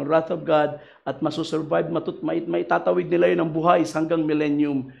panahon ng wrath of God at masusurvive, maitatawid nila yun ng buhay hanggang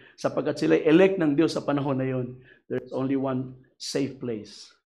millennium sapagkat sila elect ng Diyos sa panahon na yun. There's only one safe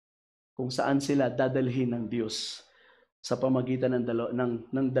place kung saan sila dadalhin ng Diyos sa pamagitan ng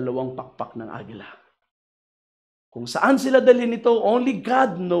 2 pakpak ng agila. Kung saan sila dalhin ito, only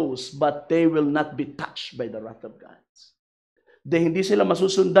God knows, but they will not be touched by the wrath of God. Hindi sila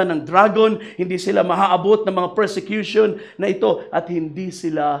masusundan ng dragon, hindi sila maaabot ng mga persecution na ito, at hindi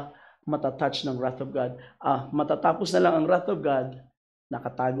sila matatouch ng wrath of God. Matatapos na lang ang wrath of God,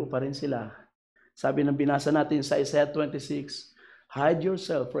 nakatago pa rin sila. Sabi ng binasa natin sa Isaiah 26, hide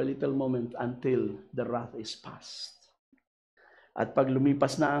yourself for a little moment until the wrath is past. At pag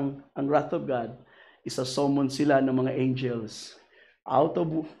lumipas na ang wrath of God, isa-summon sila ng mga angels out of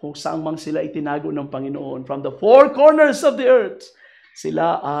kung saan mang sila itinago ng Panginoon, from the four corners of the earth,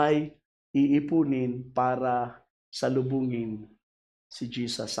 sila ay iipunin para salubungin si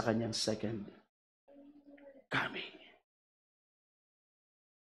Jesus sa kanyang second coming.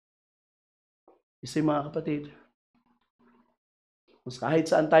 Kasi mga kapatid,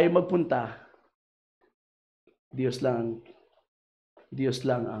 kahit saan tayo magpunta, Diyos lang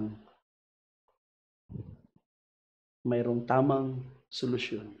ang mayroong tamang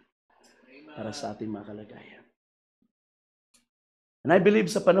solusyon para sa ating mga kalagayan. And I believe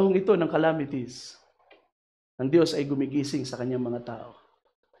sa panahong ito ng calamities, ang Diyos ay gumigising sa kanyang mga tao.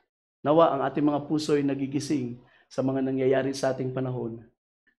 Nawa ang ating mga puso ay nagigising sa mga nangyayari sa ating panahon.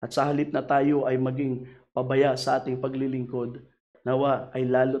 At sa halip na tayo ay maging pabaya sa ating paglilingkod, nawa ay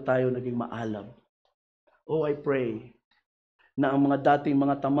lalo tayo naging maalab. Oh, I pray na ang mga dating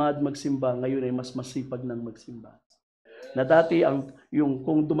mga tamad magsimba, ngayon ay mas masipag ng magsimba. Na dati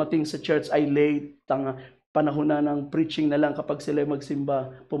kung dumating sa church ay late, panahon na ng preaching na lang kapag sila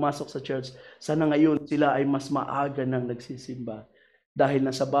magsimba, pumasok sa church. Sana ngayon sila ay mas maaga nang nagsisimba. Dahil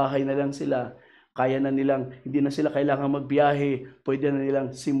nasa bahay na lang sila, kaya na nilang, hindi na sila kailangan magbiyahe, pwede na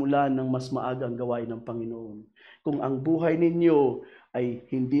nilang simulan ng mas maagang gawain ng Panginoon. Kung ang buhay ninyo ay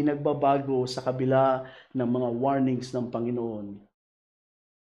hindi nagbabago sa kabila ng mga warnings ng Panginoon,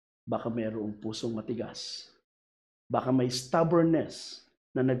 baka mayroong pusong matigas. Baka may stubbornness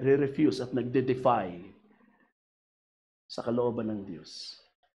na nagre-refuse at nagde-defy sa kalooban ng Diyos.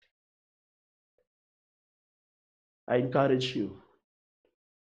 I encourage you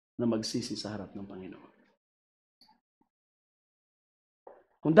na magsisi sa harap ng Panginoon.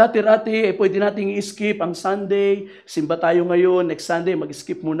 Kung dati-rati, pwede nating i-skip ang Sunday, simba tayo ngayon, next Sunday,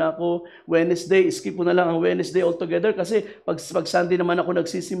 mag-skip muna ako. Wednesday, skip mo na lang ang Wednesday altogether kasi pag Sunday naman ako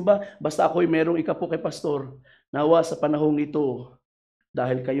nagsisimba, basta ako'y merong ikapo kay pastor. Nawa sa panahong ito,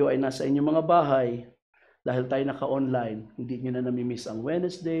 dahil kayo ay nasa inyong mga bahay, dahil tayo naka-online, hindi nyo na namimiss ang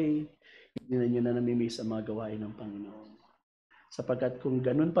Wednesday, hindi nyo na namimiss ang mga gawain ng Panginoon. Sapagkat kung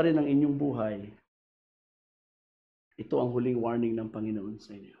ganun pa rin ang inyong buhay, ito ang huling warning ng Panginoon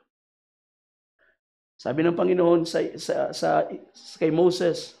sa inyo. Sabi ng Panginoon kay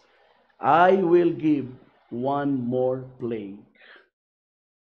Moses, I will give one more plague.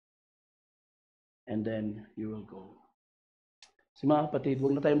 And then you will go. Mga kapatid,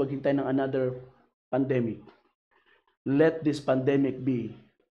 huwag na tayo maghintay ng another pandemic. Let this pandemic be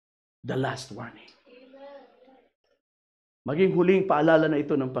the last warning. Maging huling paalala na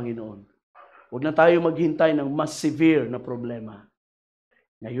ito ng Panginoon. Huwag na tayo maghintay ng mas severe na problema.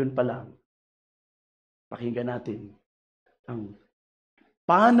 Ngayon pa lang, pakinggan natin ang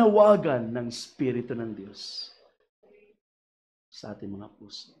panawagan ng Espiritu ng Diyos sa ating mga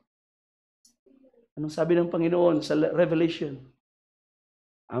puso. Anong sabi ng Panginoon sa Revelation?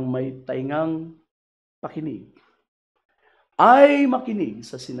 Ang may taingang pakinig ay makinig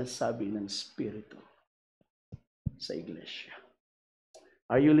sa sinasabi ng Espiritu sa iglesia.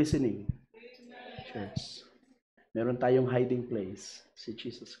 Are you listening, church? Meron tayong hiding place, si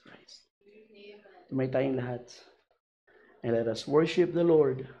Jesus Christ. Tumay tayong lahat. And let us worship the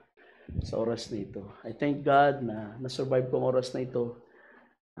Lord sa oras na ito. I thank God na nasurvive ko ang oras na ito.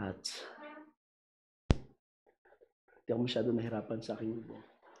 At hindi ako masyado nahirapan sa aking ubo.